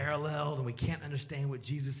this parallel, and we can't understand what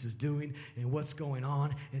Jesus is doing and what's going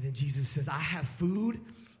on. And then Jesus says, I have food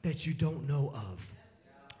that you don't know of.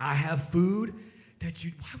 I have food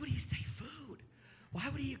why would he say food? Why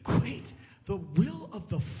would he equate the will of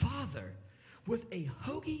the Father with a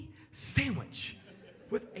hoagie sandwich,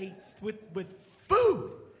 with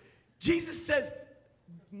food? Jesus says,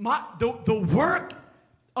 the work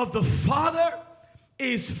of the Father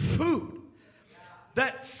is food.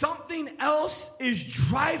 That something else is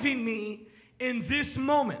driving me in this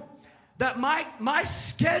moment. That my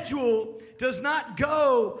schedule does not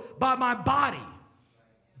go by my body.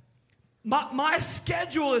 My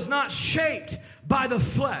schedule is not shaped by the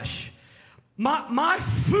flesh. My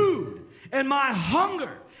food and my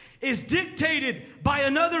hunger is dictated by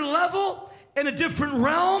another level in a different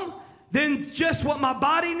realm than just what my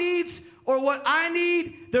body needs or what I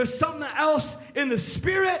need. There's something else in the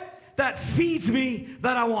spirit that feeds me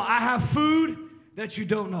that I want. I have food that you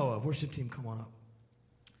don't know of. Worship team, come on up.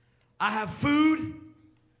 I have food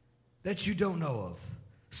that you don't know of.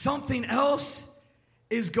 Something else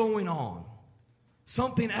is going on.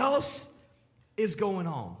 Something else is going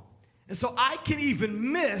on. And so I can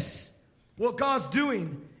even miss what God's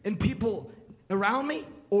doing in people around me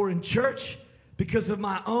or in church because of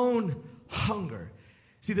my own hunger.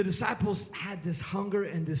 See, the disciples had this hunger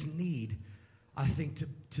and this need, I think,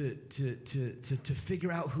 to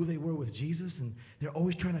figure out who they were with Jesus. And they're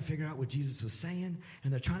always trying to figure out what Jesus was saying.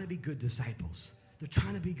 And they're trying to be good disciples. They're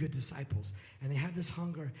trying to be good disciples. And they have this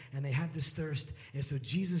hunger and they have this thirst. And so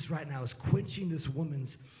Jesus right now is quenching this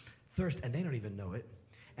woman's thirst. And they don't even know it.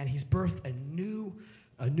 And he's birthed a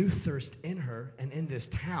new thirst in her and in this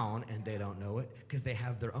town. And they don't know it because they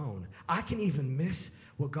have their own. I can even miss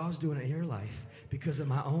what God's doing in your life because of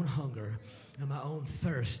my own hunger and my own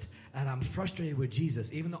thirst. And I'm frustrated with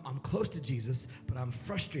Jesus, even though I'm close to Jesus, but I'm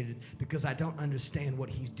frustrated because I don't understand what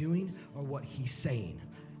he's doing or what he's saying.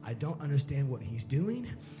 I don't understand what he's doing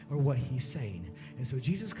or what he's saying. And so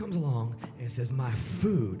Jesus comes along and says, my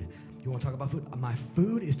food, you want to talk about food? My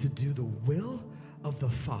food is to do the will of the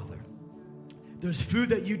Father. There's food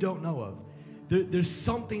that you don't know of. There's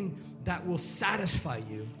something that will satisfy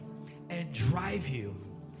you and drive you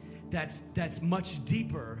that's much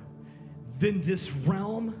deeper than this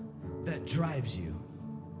realm that drives you.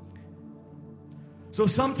 So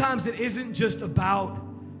sometimes it isn't just about,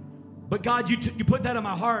 but God, you put that in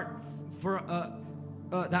my heart for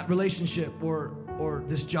that relationship or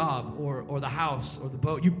this job or the house or the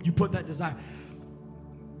boat. You put that desire.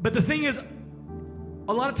 But the thing is,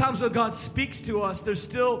 a lot of times when God speaks to us, there's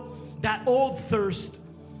still that old thirst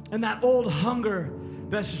and that old hunger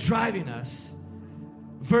that's driving us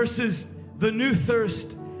versus the new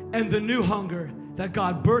thirst and the new hunger that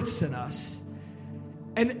God births in us.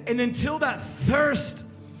 And until that thirst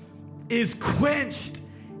is quenched,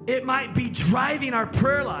 it might be driving our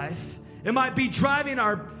prayer life. It might be driving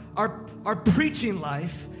our preaching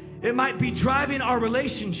life. It might be driving our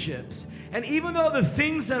relationships. And even though the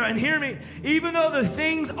things that are, and hear me, even though the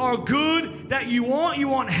things are good that you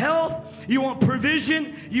want health, you want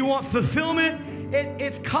provision, you want fulfillment,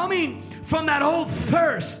 it's coming from that old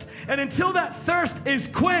thirst. And until that thirst is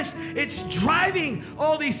quenched, it's driving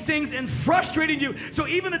all these things and frustrating you. So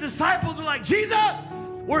even the disciples are like, Jesus,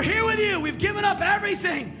 we're here with you. We've given up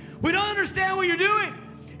everything. We don't understand what you're doing.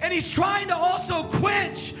 And he's trying to also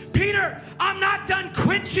quench. Peter, I'm not done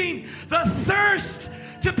quenching the thirst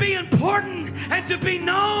to be important and to be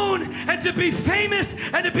known and to be famous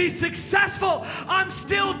and to be successful. I'm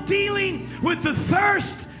still dealing with the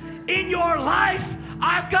thirst in your life.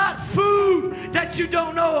 I've got food that you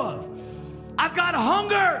don't know of. I've got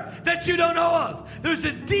hunger that you don't know of. There's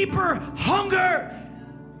a deeper hunger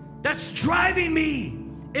that's driving me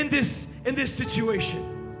in this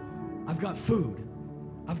situation. I've got food.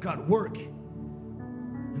 I've got work.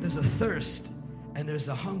 And there's a thirst and there's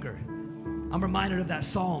a hunger. I'm reminded of that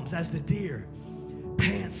Psalms, as the deer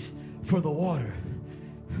pants for the water.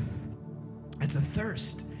 It's a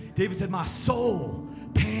thirst. David said, my soul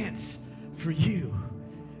pants for you.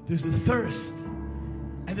 There's a thirst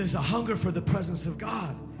and there's a hunger for the presence of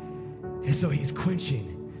God. And so he's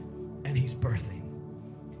quenching and he's birthing.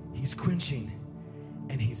 He's quenching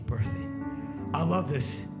and he's birthing. I love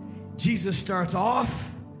this. Jesus starts off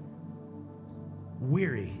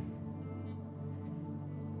weary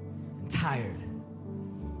and tired,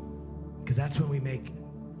 because that's when we make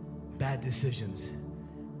bad decisions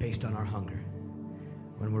based on our hunger.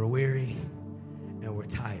 When we're weary and we're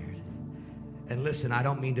tired. And listen, I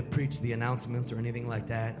don't mean to preach the announcements or anything like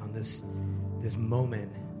that on this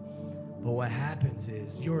moment, but what happens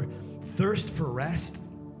is your thirst for rest.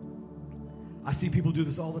 I see people do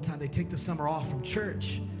this all the time. They take the summer off from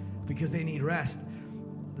church because they need rest.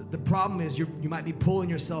 The problem is you might be pulling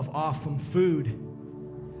yourself off from food.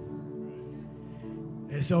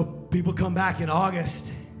 And so people come back in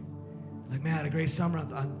August, like, man, I had a great summer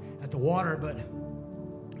at the water, but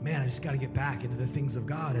man, I just got to get back into the things of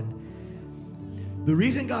God. And the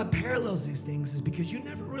reason God parallels these things is because you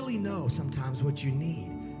never really know sometimes what you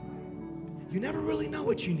need. You never really know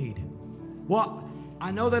what you need. Well,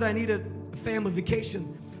 I know that I need a family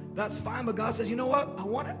vacation. That's fine, but God says, you know what? I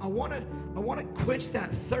want to quench that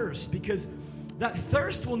thirst, because that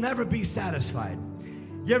thirst will never be satisfied.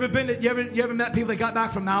 You ever met people that got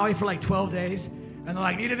back from Maui for like 12 days and they're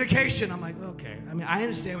like, need a vacation? I'm like, okay. I mean, I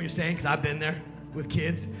understand what you're saying because I've been there with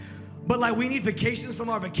kids. But like, we need vacations from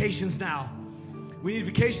our vacations now. We need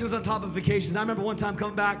vacations on top of vacations. I remember one time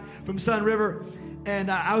coming back from Sun River,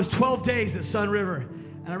 and I was 12 days at Sun River,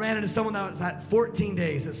 and I ran into someone that was at 14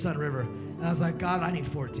 days at Sun River. And I was like, God, I need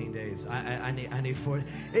 14 days. I need 14.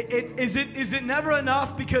 Is it never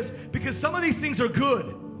enough? Because some of these things are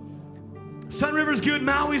good. Sun River's good,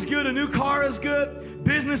 Maui's good, a new car is good,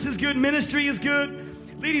 business is good, ministry is good,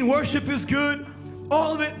 leading worship is good.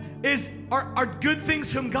 All of it are good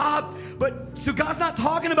things from God. But so God's not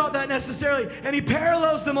talking about that necessarily, and he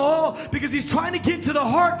parallels them all because he's trying to get to the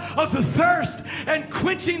heart of the thirst and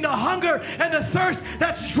quenching the hunger and the thirst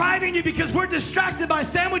that's driving you, because we're distracted by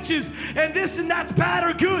sandwiches and this and that's bad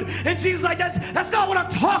or good. And Jesus like, that's not what I'm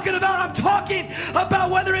talking about. I'm talking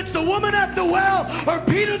about whether it's the woman at the well or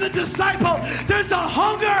Peter the disciple. There's a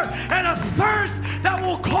hunger and a thirst that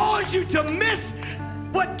will cause you to miss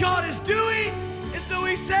what God is doing. And so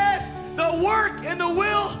he says, the work and the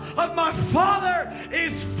will of my Father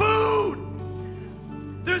is food.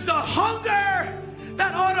 There's a hunger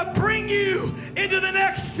that ought to bring you into the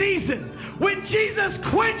next season. When Jesus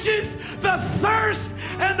quenches the thirst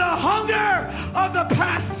and the hunger of the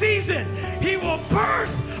past season, he will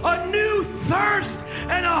birth a new thirst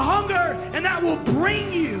and a hunger, and that will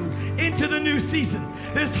bring you into the new season.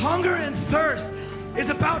 This hunger and thirst is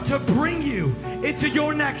about to bring you into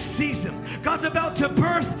your next season. God's about to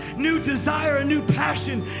birth new desire, a new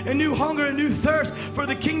passion, a new hunger, a new thirst for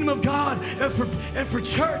the kingdom of God, and for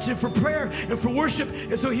church, and for prayer, and for worship.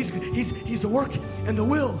 And so he's the work and the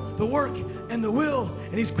will, the work and the will,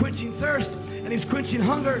 and he's quenching thirst, and he's quenching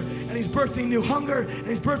hunger, and he's birthing new hunger, and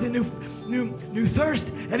he's birthing new thirst.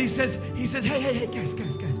 And he says, hey, guys.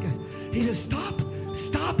 He says,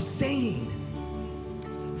 stop saying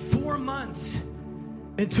 4 months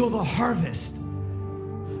until the harvest.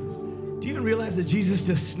 Do you even realize that Jesus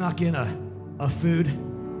just snuck in a food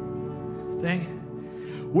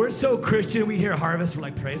thing? We're so Christian, we hear harvest, we're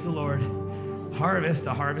like, praise the Lord. Harvest,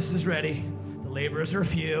 the harvest is ready. The laborers are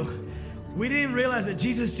few. We didn't realize that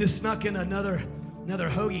Jesus just snuck in another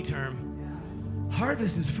hoagie term.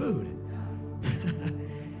 Harvest is food.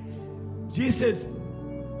 Jesus says,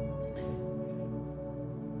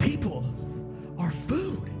 people are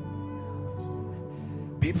food.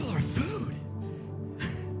 People are food.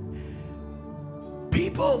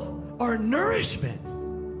 People are nourishment.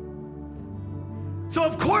 So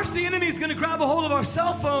of course the enemy is going to grab a hold of our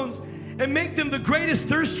cell phones and make them the greatest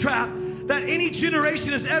thirst trap that any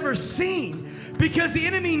generation has ever seen, because the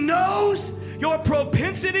enemy knows your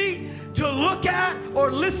propensity to look at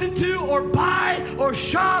or listen to or buy or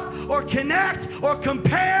shop or connect or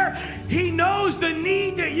compare. He knows the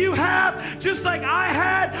need that you have, just like I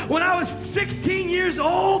had when I was 16 years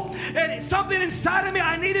old, and something inside of me,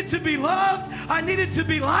 I needed to be loved, I needed to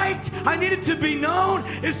be liked, I needed to be known,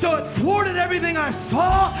 and so it thwarted everything I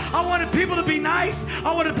saw. I wanted people to be nice,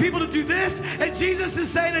 I wanted people to do this, and Jesus is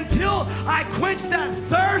saying, until I quench that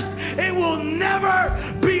thirst, it will never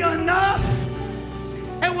be enough.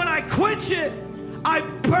 And when I quench it, I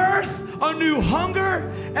birth a new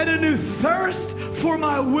hunger and a new thirst for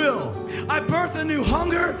my will. I birth a new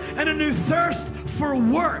hunger and a new thirst for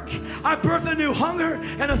work. I birth a new hunger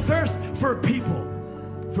and a thirst for people.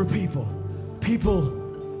 For people. People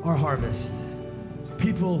are harvest.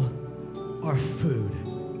 People are food.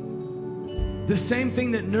 The same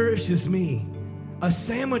thing that nourishes me. A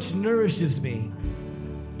sandwich nourishes me.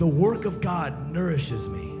 The work of God nourishes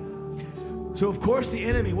me. So of course the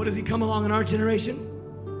enemy, what does he come along in our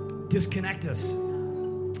generation? Disconnect us,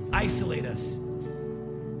 isolate us,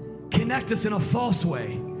 connect us in a false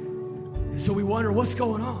way. And so we wonder, what's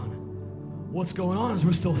going on? What's going on is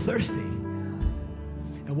we're still thirsty.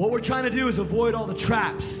 And what we're trying to do is avoid all the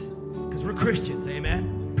traps, because we're Christians,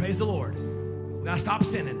 amen? Praise the Lord. We gotta stop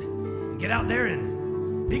sinning and get out there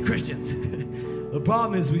and be Christians. The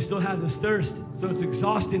problem is we still have this thirst, so it's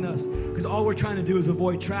exhausting us, because all we're trying to do is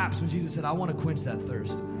avoid traps, when Jesus said, I want to quench that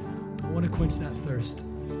thirst. I want to quench that thirst.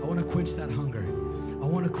 I want to quench that hunger. I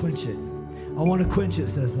want to quench it. I want to quench it,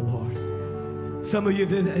 says the Lord. Some of you,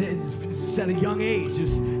 it's at a young age,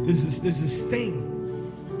 there's this thing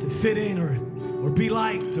to fit in or be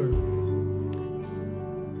liked or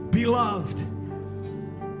be loved.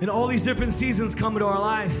 And all these different seasons come into our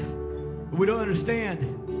life. We don't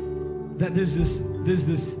understand that there's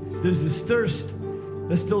this thirst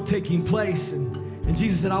that's still taking place. And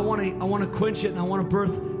Jesus said, I want to quench it, and I want to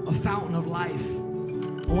birth a fountain of life.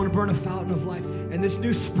 I want to burn a fountain of life. And this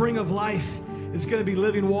new spring of life is going to be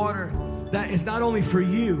living water that is not only for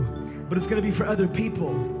you, but it's going to be for other people.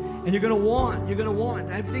 And you're going to want.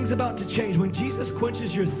 Everything's about to change. When Jesus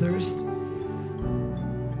quenches your thirst,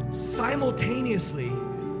 simultaneously,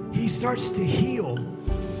 he starts to heal.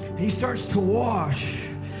 He starts to wash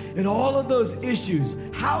in all of those issues.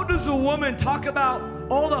 How does a woman talk about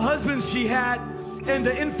all the husbands she had and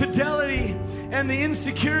the infidelity and the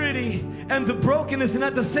insecurity and the brokenness, and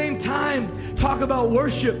at the same time talk about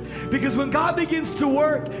worship? Because when God begins to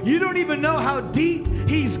work, you don't even know how deep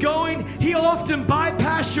he's going. He'll often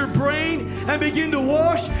bypass your brain and begin to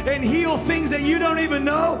wash and heal things that you don't even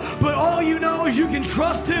know. But all you know is you can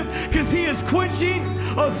trust him, because he is quenching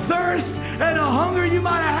a thirst and a hunger you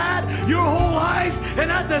might have had your whole life.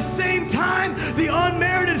 And at the same time, the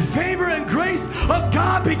unmerited favor and grace of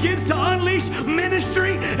God begins to unleash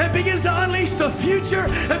ministry, and begins to unleash the future,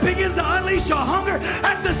 and begins to unleash a hunger.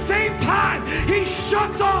 At the same time, he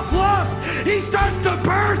shuts off lust. He starts to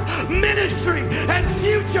birth ministry and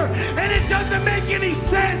future, and it doesn't make any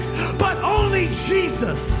sense, but only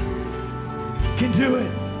Jesus can do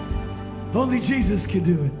it. Only Jesus can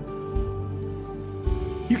do it.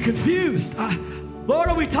 You're confused. Lord,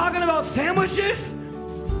 are we talking about sandwiches?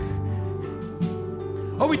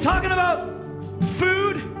 Are we talking about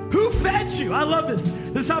food? Who fed you? I love this.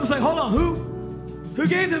 This time it's like, hold on, who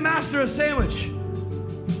gave the master a sandwich?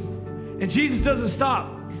 And Jesus doesn't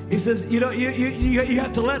stop. He says, you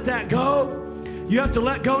have to let that go. You have to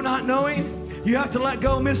let go not knowing. You have to let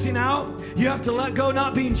go missing out. You have to let go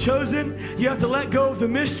not being chosen. You have to let go of the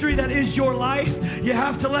mystery that is your life. You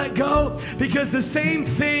have to let go, because the same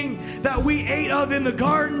thing that we ate of in the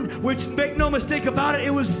garden, which, make no mistake about it,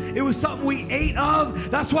 it was something we ate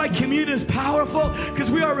of. That's why communion is powerful,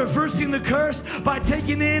 because we are reversing the curse by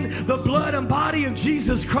taking in the blood and body of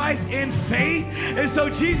Jesus Christ in faith. And so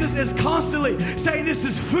Jesus is constantly saying, this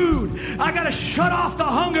is food. I got to shut off the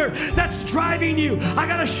hunger that's driving you. I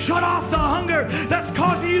got to shut off the hunger that's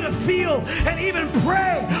causing you to feel and even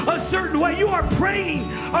pray a certain way. You are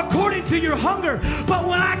praying according to your hunger. But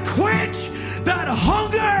when I quench that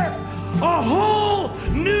hunger, a whole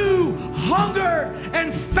new hunger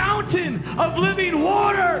and fountain of living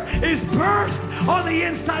water is birthed on the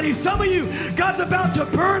inside of you. Some of you, God's about to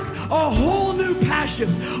birth a whole new passion,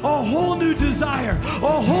 a whole new desire,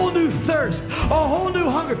 a whole new thirst, a whole new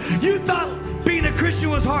hunger. You thought being a Christian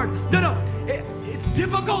was hard. No, it's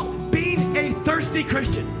difficult being a thirsty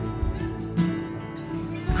Christian.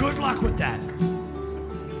 Good luck with that.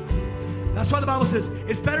 That's why the Bible says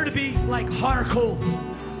it's better to be like hot or cold.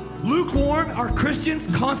 Lukewarm are Christians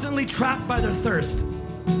constantly trapped by their thirst.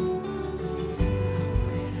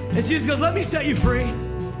 And Jesus goes, let me set you free.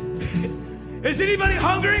 Is anybody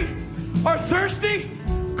hungry or thirsty?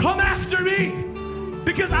 Come after me,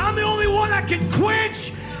 because I'm the only one that can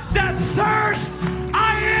quench that thirst.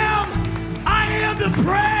 I am the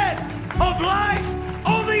bread of life.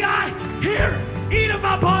 Only I here eat of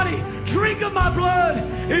my body, drink of my blood.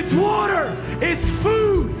 It's water, it's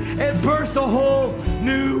food. It bursts a whole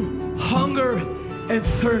new hunger and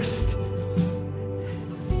thirst.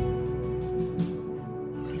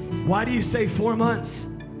 Why do you say 4 months?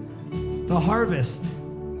 The harvest.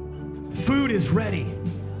 Food is ready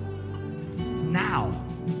now.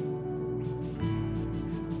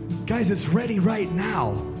 Guys, it's ready right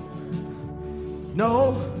now.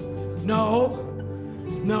 No,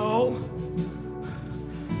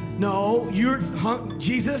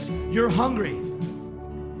 Jesus, you're hungry.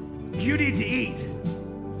 You need to eat.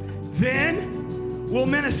 Then we'll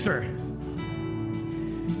minister.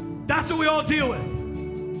 That's what we all deal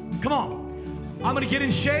with. Come on. I'm going to get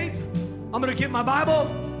in shape. I'm going to get my Bible.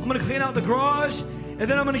 I'm going to clean out the garage. And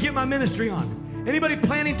then I'm going to get my ministry on. Anybody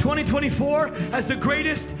planning 2024 as the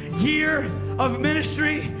greatest year of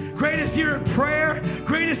ministry, greatest year of prayer,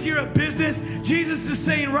 greatest year of business? Jesus is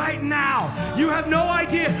saying right now, you have no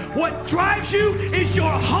idea. What drives you is your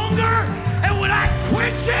hunger. And when I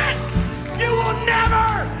quench it, you will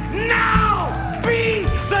never now be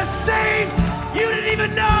the same. You didn't even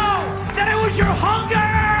know that it was your hunger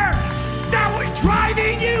that was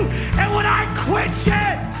driving you. And when I quench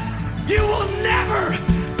it, you will never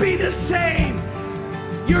be the same.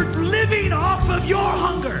 You're living off of your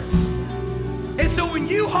hunger. And so when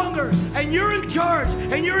you hunger and you're in charge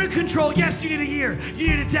and you're in control, yes, you need a year, you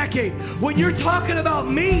need a decade. When you're talking about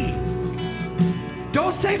me,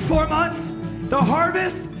 don't say 4 months. The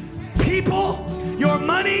harvest, people, your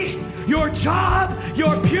money, your job,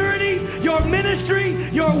 your purity, your ministry,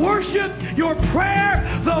 your worship, your prayer,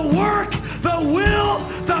 the work, the will,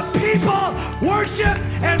 the people, worship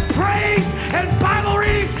and praise and Bible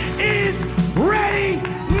reading is ready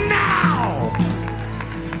now.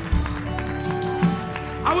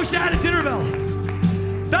 I wish I had a dinner bell.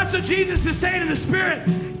 That's what Jesus is saying in the Spirit.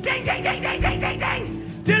 Ding, ding, ding, ding, ding, ding,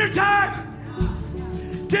 ding. Dinner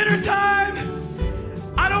time. Dinner time.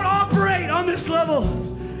 I don't operate on this level.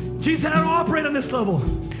 Jesus said, I don't operate on this level.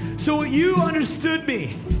 So you understood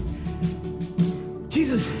me.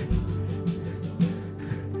 Jesus,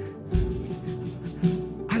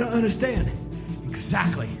 I don't understand.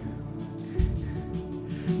 Exactly.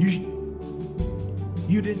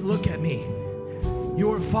 You didn't look at me. You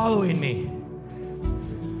weren't following me.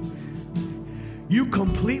 You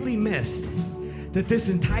completely missed that this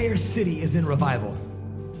entire city is in revival.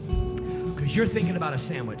 Because you're thinking about a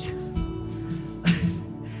sandwich.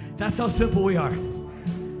 That's how simple we are.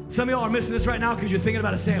 Some of y'all are missing this right now because you're thinking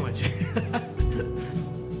about a sandwich.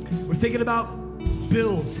 We're thinking about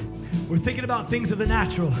bills. We're thinking about things of the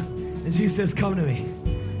natural. And Jesus says, come to me.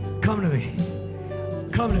 Come to me.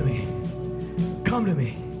 Come to me. Come to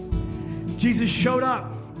me. Jesus showed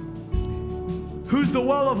up. Who's the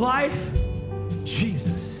well of life?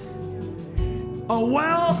 Jesus. A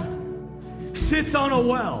well sits on a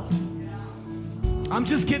well. I'm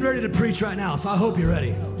just getting ready to preach right now, so I hope you're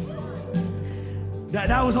ready.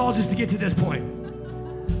 That was all just to get to this point.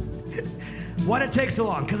 Why'd it take so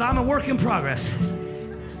long? Because I'm a work in progress.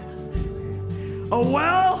 A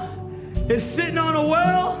well is sitting on a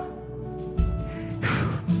well.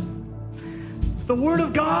 The Word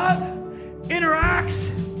of God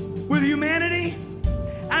interacts with humanity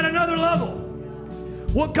at another level.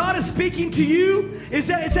 What God is speaking to you is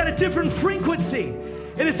that it's at a different frequency.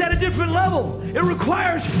 And it's at a different level. It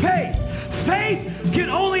requires faith. Faith can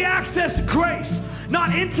only access grace,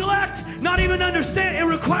 not intellect, not even understand. It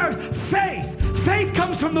requires faith. Faith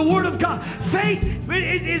comes from the Word of God. Faith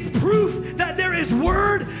is proof that there is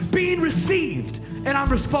word being received, and I'm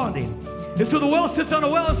responding. And so the well sits on a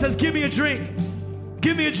well and says, give me a drink.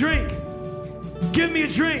 Give me a drink. Give me a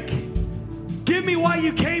drink. Give me why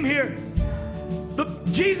you came here.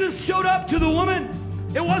 Jesus showed up to the woman.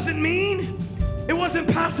 It wasn't mean. It wasn't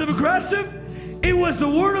passive aggressive. It was the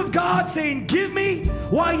Word of God saying, give me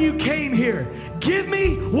why you came here. Give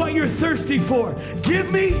me what you're thirsty for.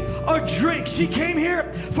 Give me a drink. She came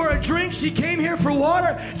here for a drink. She came here for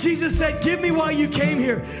water. Jesus said, give me why you came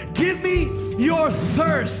here. Give me your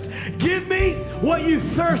thirst. Give me what you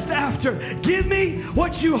thirst after. Give me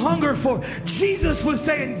what you hunger for. Jesus was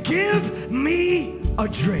saying, give me a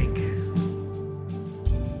drink.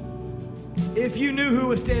 If you knew who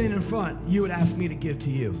was standing in front, you would ask me to give to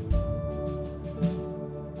you.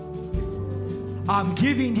 I'm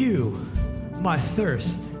giving you my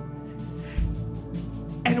thirst.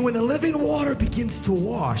 And when the living water begins to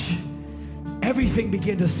wash, everything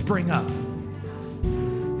began to spring up.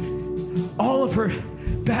 All of her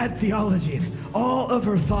bad theology and all of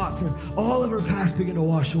her thoughts and all of her past began to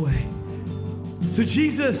wash away. So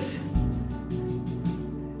Jesus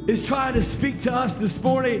is trying to speak to us this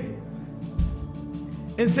morning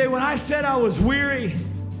and say, when I said I was weary,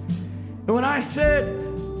 and when I said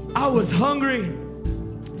I was hungry,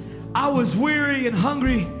 I was weary and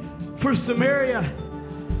hungry for Samaria.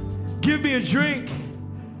 Give me a drink.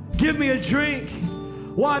 Give me a drink.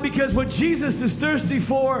 Why? Because what Jesus is thirsty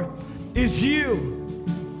for is you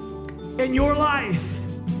and your life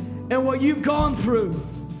and what you've gone through.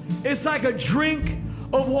 It's like a drink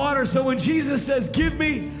of water. So when Jesus says, give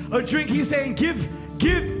me a drink, he's saying, give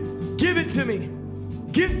it to me.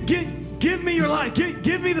 Give me your life.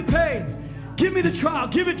 Give me the pain. Give me the trial.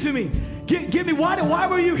 Give it to me. Give me. Why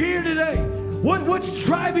were you here today? What's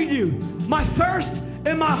driving you? My thirst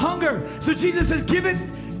and my hunger. So Jesus says, give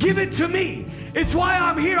it to me. It's why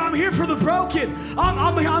I'm here. I'm here for the broken.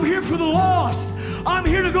 I'm here for the lost. I'm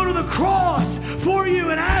here to go to the cross for you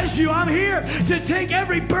and as you. I'm here to take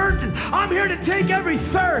every burden. I'm here to take every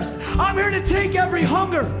thirst. I'm here to take every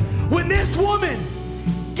hunger. When this woman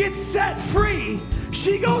gets set free,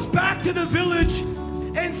 she goes back to the village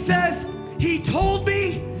and says, he told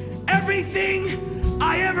me everything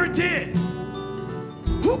I ever did.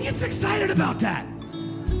 Who gets excited about that?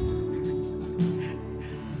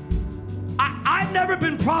 I've never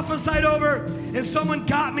been prophesied over and someone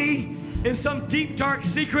got me in some deep, dark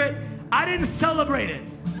secret. I didn't celebrate it.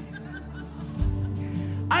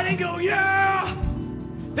 I didn't go, yeah,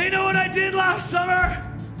 They know what I did last summer.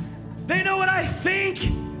 They know what I think.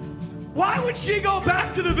 Why would she go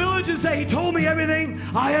back to the village and say, he told me everything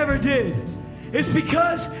I ever did? It's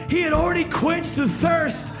because he had already quenched the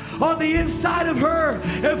thirst on the inside of her.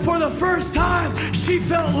 And for the first time, she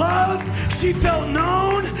felt loved, she felt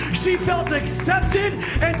known, she felt accepted,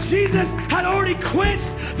 and Jesus had already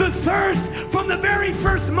quenched the thirst from the very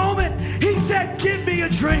first moment. He said, give me a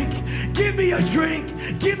drink, give me a drink,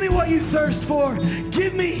 give me what you thirst for,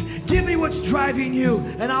 give me what's driving you,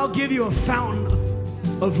 and I'll give you a fountain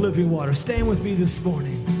of living water. Stand with me this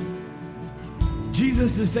morning.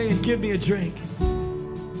 Jesus is saying, give me a drink.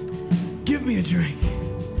 Give me a drink.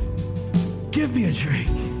 Give me a drink.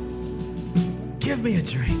 Give me a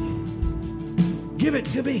drink. Give it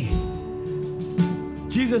to me.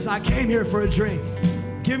 Jesus, I came here for a drink.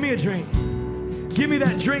 Give me a drink. Give me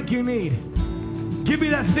that drink you need. Give me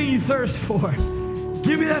that thing you thirst for.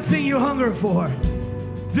 Give me that thing you hunger for.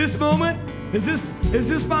 This moment, is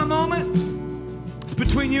this my moment? It's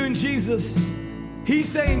between you and Jesus. He's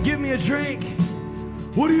saying, give me a drink.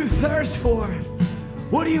 What do you thirst for?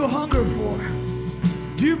 What do you hunger for?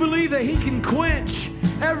 Do you believe that he can quench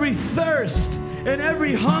every thirst and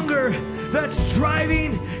every hunger that's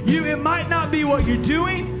driving you? It might not be what you're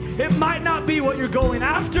doing. It might not be what you're going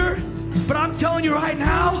after. But I'm telling you right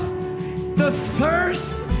now, the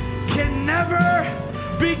thirst can never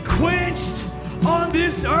be quenched on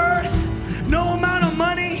this earth. No amount of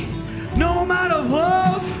money, no amount of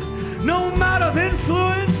love, no amount of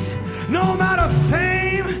influence, no amount of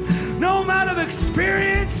fame, no amount of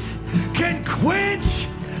experience can quench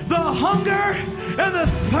the hunger and the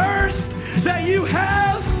thirst that you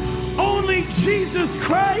have. Only Jesus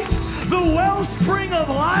Christ, the wellspring of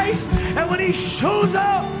life. And when he shows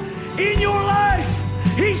up in your life,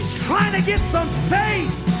 he's trying to get some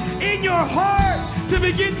faith in your heart to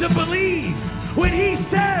begin to believe. When he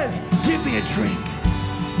says, give me a drink,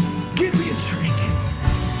 give me a drink,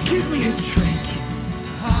 give me a drink,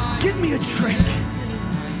 give me a drink,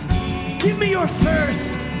 give me your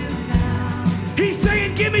thirst. He's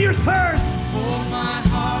saying, give me your thirst.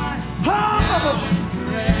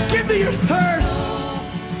 Oh, give me your thirst.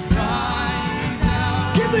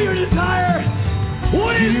 Give me your desires.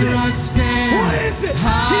 What is it? What is it?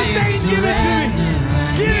 He's saying, give it to me.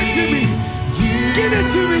 Give it to me. Give it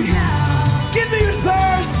to me. Give me your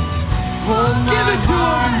thirst. Give it to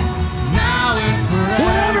him.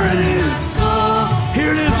 Whatever it is.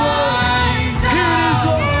 Here it is, Lord. Here it is,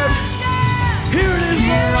 Lord. Here it is,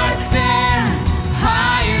 Lord. I stand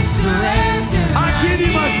high and surrender. I give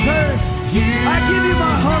you my thirst. I give you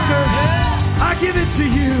my hunger. I give it to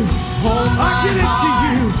you. I give it to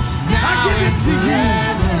you. I give it to you.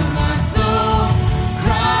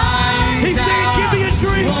 He's saying, give me a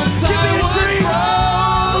drink. Give me a drink.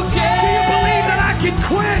 Do you believe that I can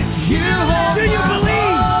quench? Do you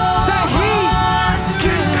believe that he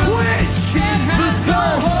can quench the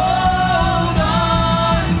thirst?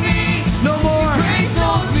 No more.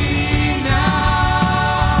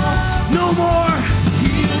 No more.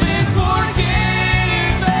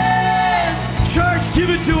 Church, give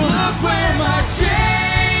it to him.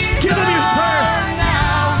 Give him your thirst.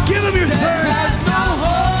 Give him your thirst.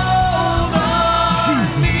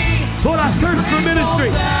 Jesus. Lord, I thirst for ministry.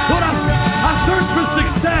 Lord, I thirst for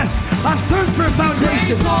success. I thirst for a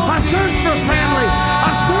foundation. I thirst for family.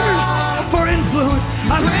 I thirst for influence.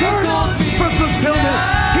 I thirst for fulfillment.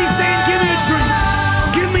 He's saying, give me a drink.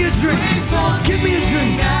 Give me a drink. Give me a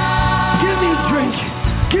drink. Give me a drink.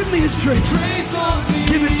 Give me a drink.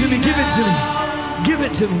 Give it to me. Give it to me. Give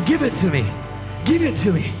it to me. Give it to me. Give it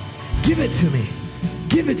to me. Give it to me.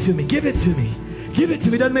 Give it to me. Give it to me. Give it to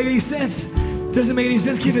me. Doesn't make any sense. Doesn't make any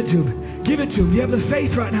sense. Give it to him. Give it to him. Do you have the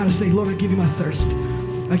faith right now to say, Lord, I give you my thirst.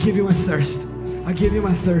 I give you my thirst. I give you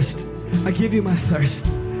my thirst. I give you my thirst.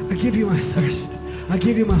 I give you my thirst. I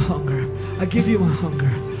give you my hunger. I give you my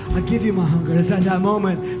hunger. I give you my hunger. It's at that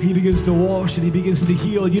moment he begins to wash and he begins to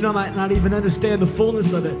heal. You might not even understand the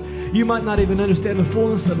fullness of it. You might not even understand the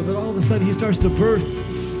fullness of it, but all of a sudden he starts to birth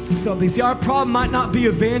something. See, our problem might not be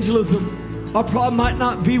evangelism. Our problem might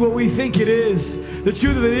not be what we think it is. The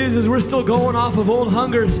truth of it is we're still going off of old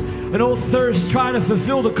hungers and old thirsts, trying to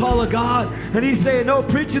fulfill the call of God. And he's saying, no,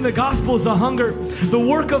 preaching the gospel is a hunger. The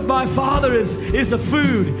work of my Father is a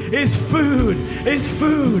food, is food, is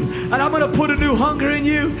food. And I'm going to put a new hunger in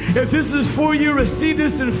you. If this is for you, receive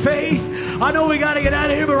this in faith. I know we got to get out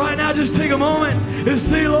of here, but right now just take a moment and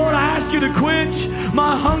say, Lord, I ask you to quench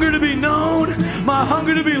my hunger to be known, my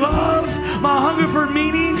hunger to be loved, my hunger for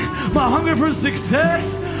meaning, my hunger for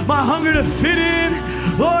success, my hunger to fit in.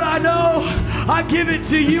 Lord, I know I give it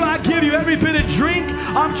to you. I give you every bit of drink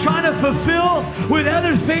I'm trying to fulfill with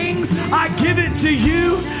other things. I give it to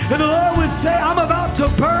you. And the Lord would say, I'm about to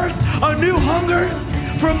birth a new hunger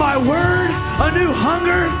for my word, a new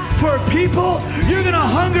hunger for people. You're going to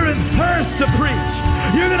hunger and thirst to preach.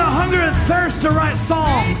 You're going to hunger and thirst to write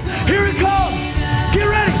songs. Here it comes. Get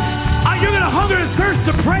ready. You're going to hunger and thirst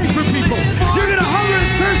to pray for people. You're going to hunger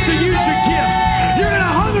and thirst to use your gifts. You're going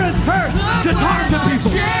to hunger and thirst to talk to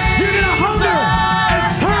people. You're going to hunger and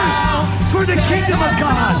thirst for the kingdom of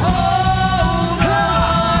God.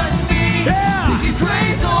 Yeah.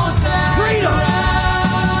 Freedom.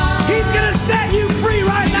 He's going to set you free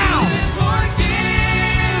right now.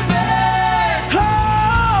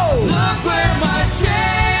 Oh.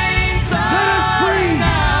 Set us free.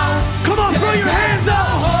 Come on, throw your hands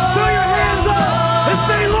up. And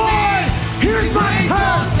say, Lord, here's my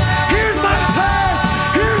thirst. Here's my thirst.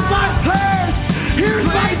 Here's my thirst. Here's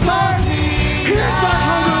my thirst. Here's my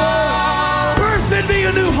hunger, Lord. Birth in me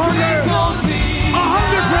a new hunger. A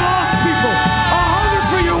hunger for lost people. A hunger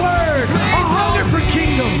for your word. A hunger for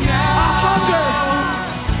kingdom. A hunger.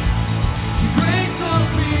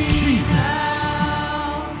 Jesus.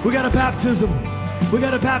 We got a baptism. We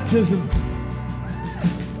got a baptism.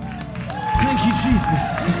 Thank you,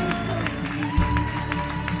 Jesus.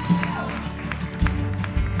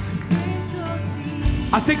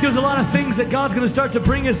 I think there's a lot of things that God's going to start to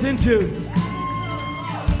bring us into.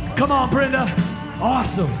 Come on, Brenda.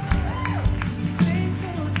 Awesome.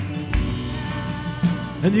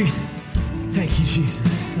 And you, thank you,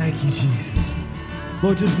 Jesus. Thank you, Jesus.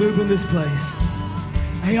 Lord, just move in this place.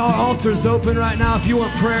 Hey, our altar's open right now. If you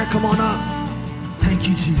want prayer, come on up. Thank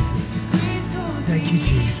you, Jesus. Thank you,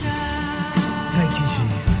 Jesus. Thank you,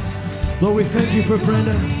 Jesus. Lord, we thank you for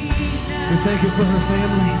Brenda. We thank you for her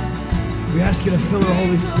family. We ask you to fill her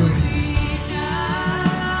Holy Spirit.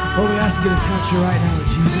 Lord, we ask you to touch her right now in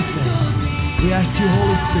Jesus' name. We ask you,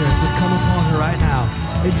 Holy Spirit, just come upon her right now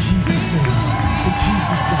in Jesus' name. In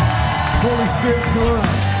Jesus' name. Holy Spirit, fill her up.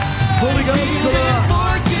 Holy Ghost, fill her up.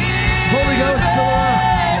 Holy Ghost, fill her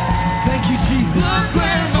up. Thank you, Jesus.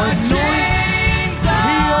 Anoint,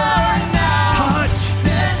 heal, touch,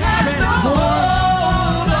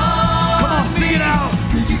 transform. Come on, sing it out.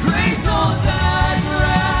 Sing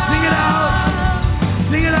it out.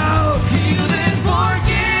 Sing it out.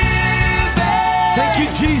 Thank you,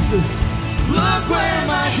 Jesus. Look where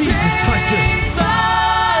my Jesus, touch her.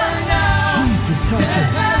 Jesus, touch her.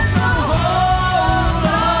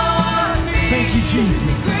 Thank you,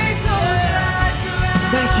 Jesus.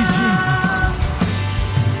 Thank you, Jesus.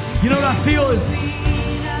 You know what I feel is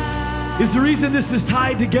the reason this is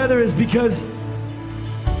tied together is because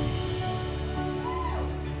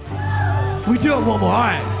we do have one more. All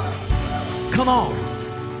right. Come on.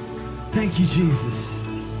 Thank you, Jesus.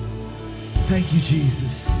 Thank you,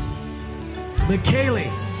 Jesus.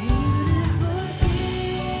 McKaylee.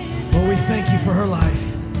 Lord, we thank you for her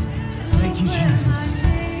life. Thank you, Jesus.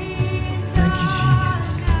 Thank you,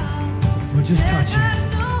 Jesus. Lord, just touch her.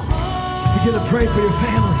 Just begin to pray for your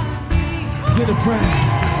family. Begin to pray.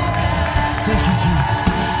 Thank you, Jesus.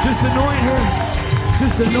 Just anoint her.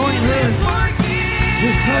 Just anoint her.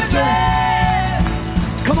 Just touch her.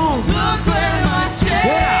 Come on. Look where my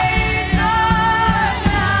chains are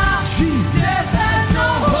now. Jesus. Death has no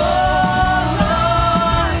hold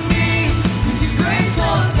on me. 'Cause your grace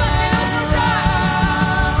holds my arms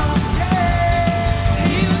around.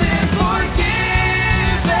 Healed and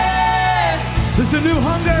forgiven. There's a new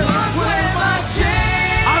hunger. Look where my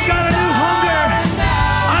chains I've got a new hunger.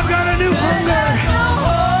 I've got a new hunger.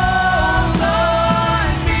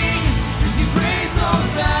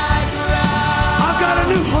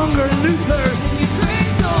 New hunger and new thirst.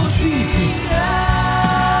 Jesus.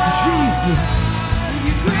 Jesus.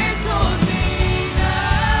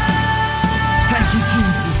 Thank you,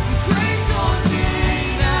 Jesus.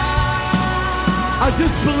 I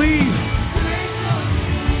just believe.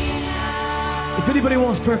 If anybody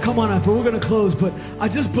wants prayer, come on up. We're going to close, but I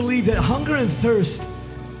just believe that hunger and thirst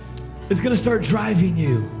is going to start driving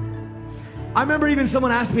you. I remember even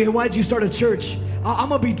someone asked me, hey, why'd you start a church? I'm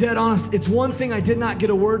going to be dead honest. It's one thing I did not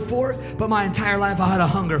get a word for, but my entire life I had a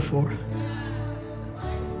hunger for.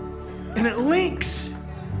 And it links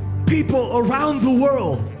people around the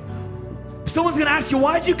world. Someone's going to ask you,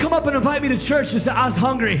 why'd you come up and invite me to church? You say, I was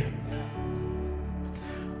hungry.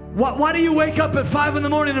 Why do you wake up at 5 in the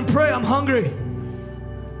morning and pray? I'm hungry.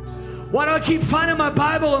 Why do I keep finding my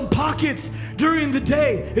Bible in pockets during the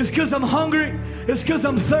day? It's because I'm hungry. It's because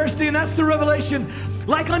I'm thirsty. And that's the revelation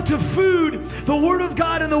like unto food, the Word of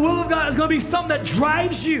God and the will of God is going to be something that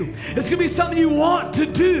drives you. It's going to be something you want to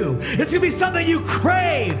do. It's going to be something you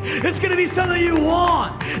crave. It's going to be something you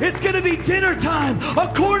want. It's going to be dinner time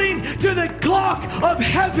according to the clock of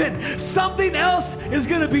heaven. Something else is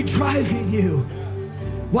going to be driving you.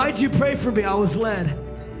 Why'd you pray for me? I was led.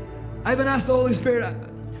 I even asked the Holy Spirit,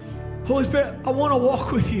 Holy Spirit, I want to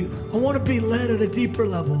walk with you. I want to be led at a deeper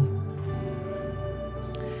level.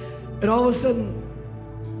 And all of a sudden,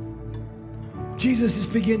 Jesus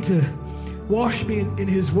just began to wash me in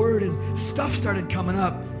His Word, and stuff started coming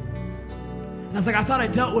up. And I was like, I thought I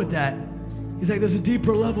dealt with that. He's like, there's a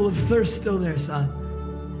deeper level of thirst still there,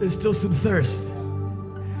 son. There's still some thirst.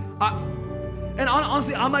 And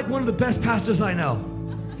honestly, I'm like one of the best pastors I know.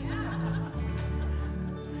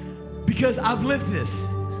 Because I've lived this.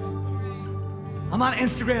 I'm not an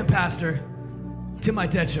Instagram pastor, to my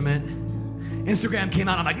detriment. Instagram came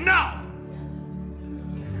out, I'm like, no!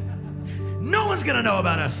 No one's gonna know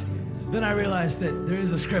about us. Then I realized that there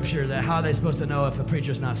is a scripture that how are they supposed to know if a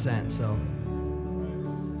preacher's not sent, so.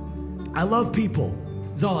 I love people,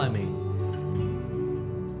 is all I mean.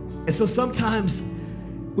 And so sometimes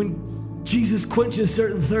when Jesus quenches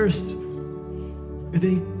certain thirst, and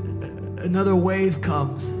then another wave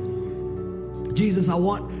comes. Jesus, I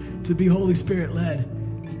want to be Holy Spirit led.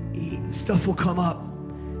 Stuff will come up.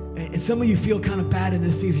 And some of you feel kind of bad in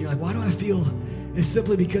this season. You're like, why do I feel? It's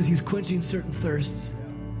simply because He's quenching certain thirsts.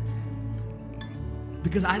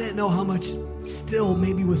 Because I didn't know how much still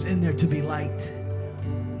maybe was in there to be liked,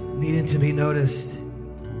 needing to be noticed.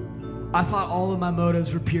 I thought all of my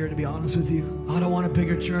motives were pure, to be honest with you. I don't want a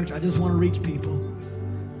bigger church. I just want to reach people.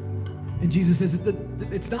 And Jesus says,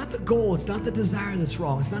 it's not the goal. It's not the desire that's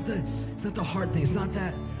wrong. It's not the hard thing. It's not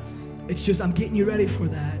that. It's just I'm getting you ready for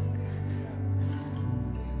that.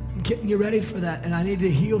 I'm getting you ready for that. And I need to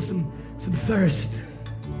heal some thirst.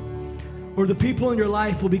 Or the people in your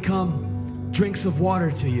life will become drinks of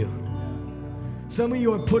water to you. Some of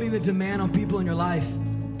you are putting a demand on people in your life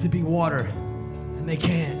to be water, and they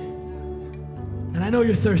can't. And I know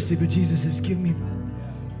you're thirsty, but Jesus says, give me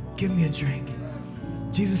a drink.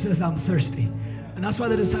 Jesus says, I'm thirsty. And that's why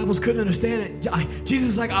the disciples couldn't understand it. Jesus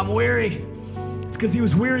is like, I'm weary. It's because He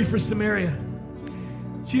was weary for Samaria.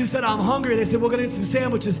 Jesus said, I'm hungry. They said, we're going to eat some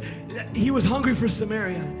sandwiches. He was hungry for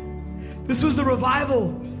Samaria. This was the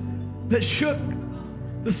revival that shook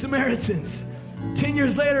the Samaritans. 10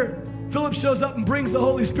 years later, Philip shows up and brings the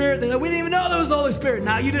Holy Spirit. They're like, we didn't even know there was the Holy Spirit.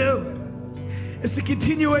 Now you do. It's the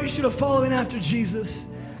continuation of following after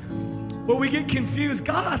Jesus. Where we get confused.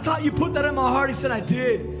 God, I thought you put that in my heart. He said, I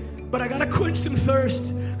did. But I got to quench some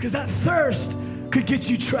thirst, because that thirst could get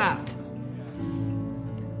you trapped.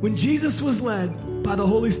 When Jesus was led by the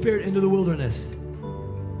Holy Spirit into the wilderness,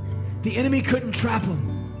 the enemy couldn't trap Him.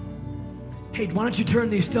 Hey, why don't you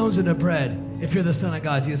turn these stones into bread if you're the Son of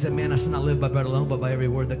God? Jesus said, man, I shall not live by bread alone, but by every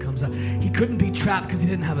word that comes out. He couldn't be trapped because He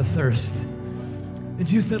didn't have a thirst. And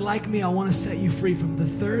Jesus said, like me, I want to set you free from the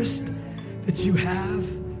thirst that you have.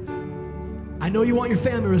 I know you want your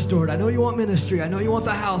family restored. I know you want ministry. I know you want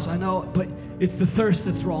the house. I know, but it's the thirst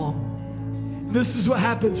that's wrong. And this is what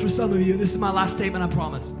happens for some of you. This is my last statement, I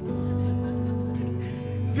promise.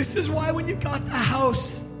 This is why when you got the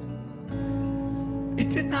house,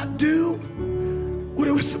 it did not do what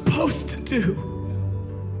it was supposed to do.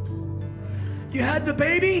 You had the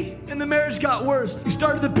baby and the marriage got worse. You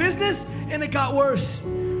started the business and it got worse.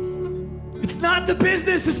 It's not the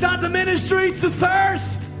business, it's not the ministry, it's the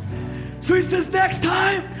thirst. So He says, next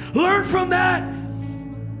time, learn from that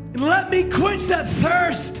and let me quench that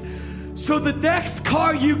thirst, so the next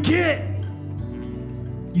car you get,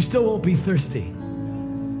 you still won't be thirsty.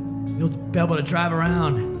 You'll be able to drive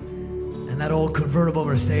around in that old convertible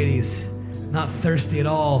Mercedes, not thirsty at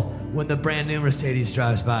all when the brand new Mercedes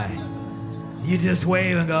drives by. You just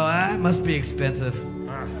wave and go, it must be expensive.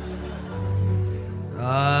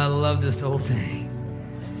 I love this old thing.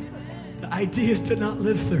 The idea is to not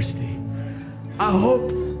live thirsty. I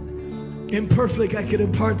hope imperfectly I can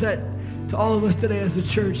impart that to all of us today as a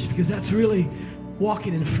church, because that's really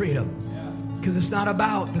walking in freedom. Because it's not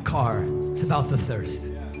about the car, it's about the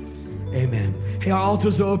thirst. Amen. Hey, our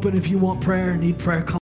altars are open. If you want prayer, need prayer, come.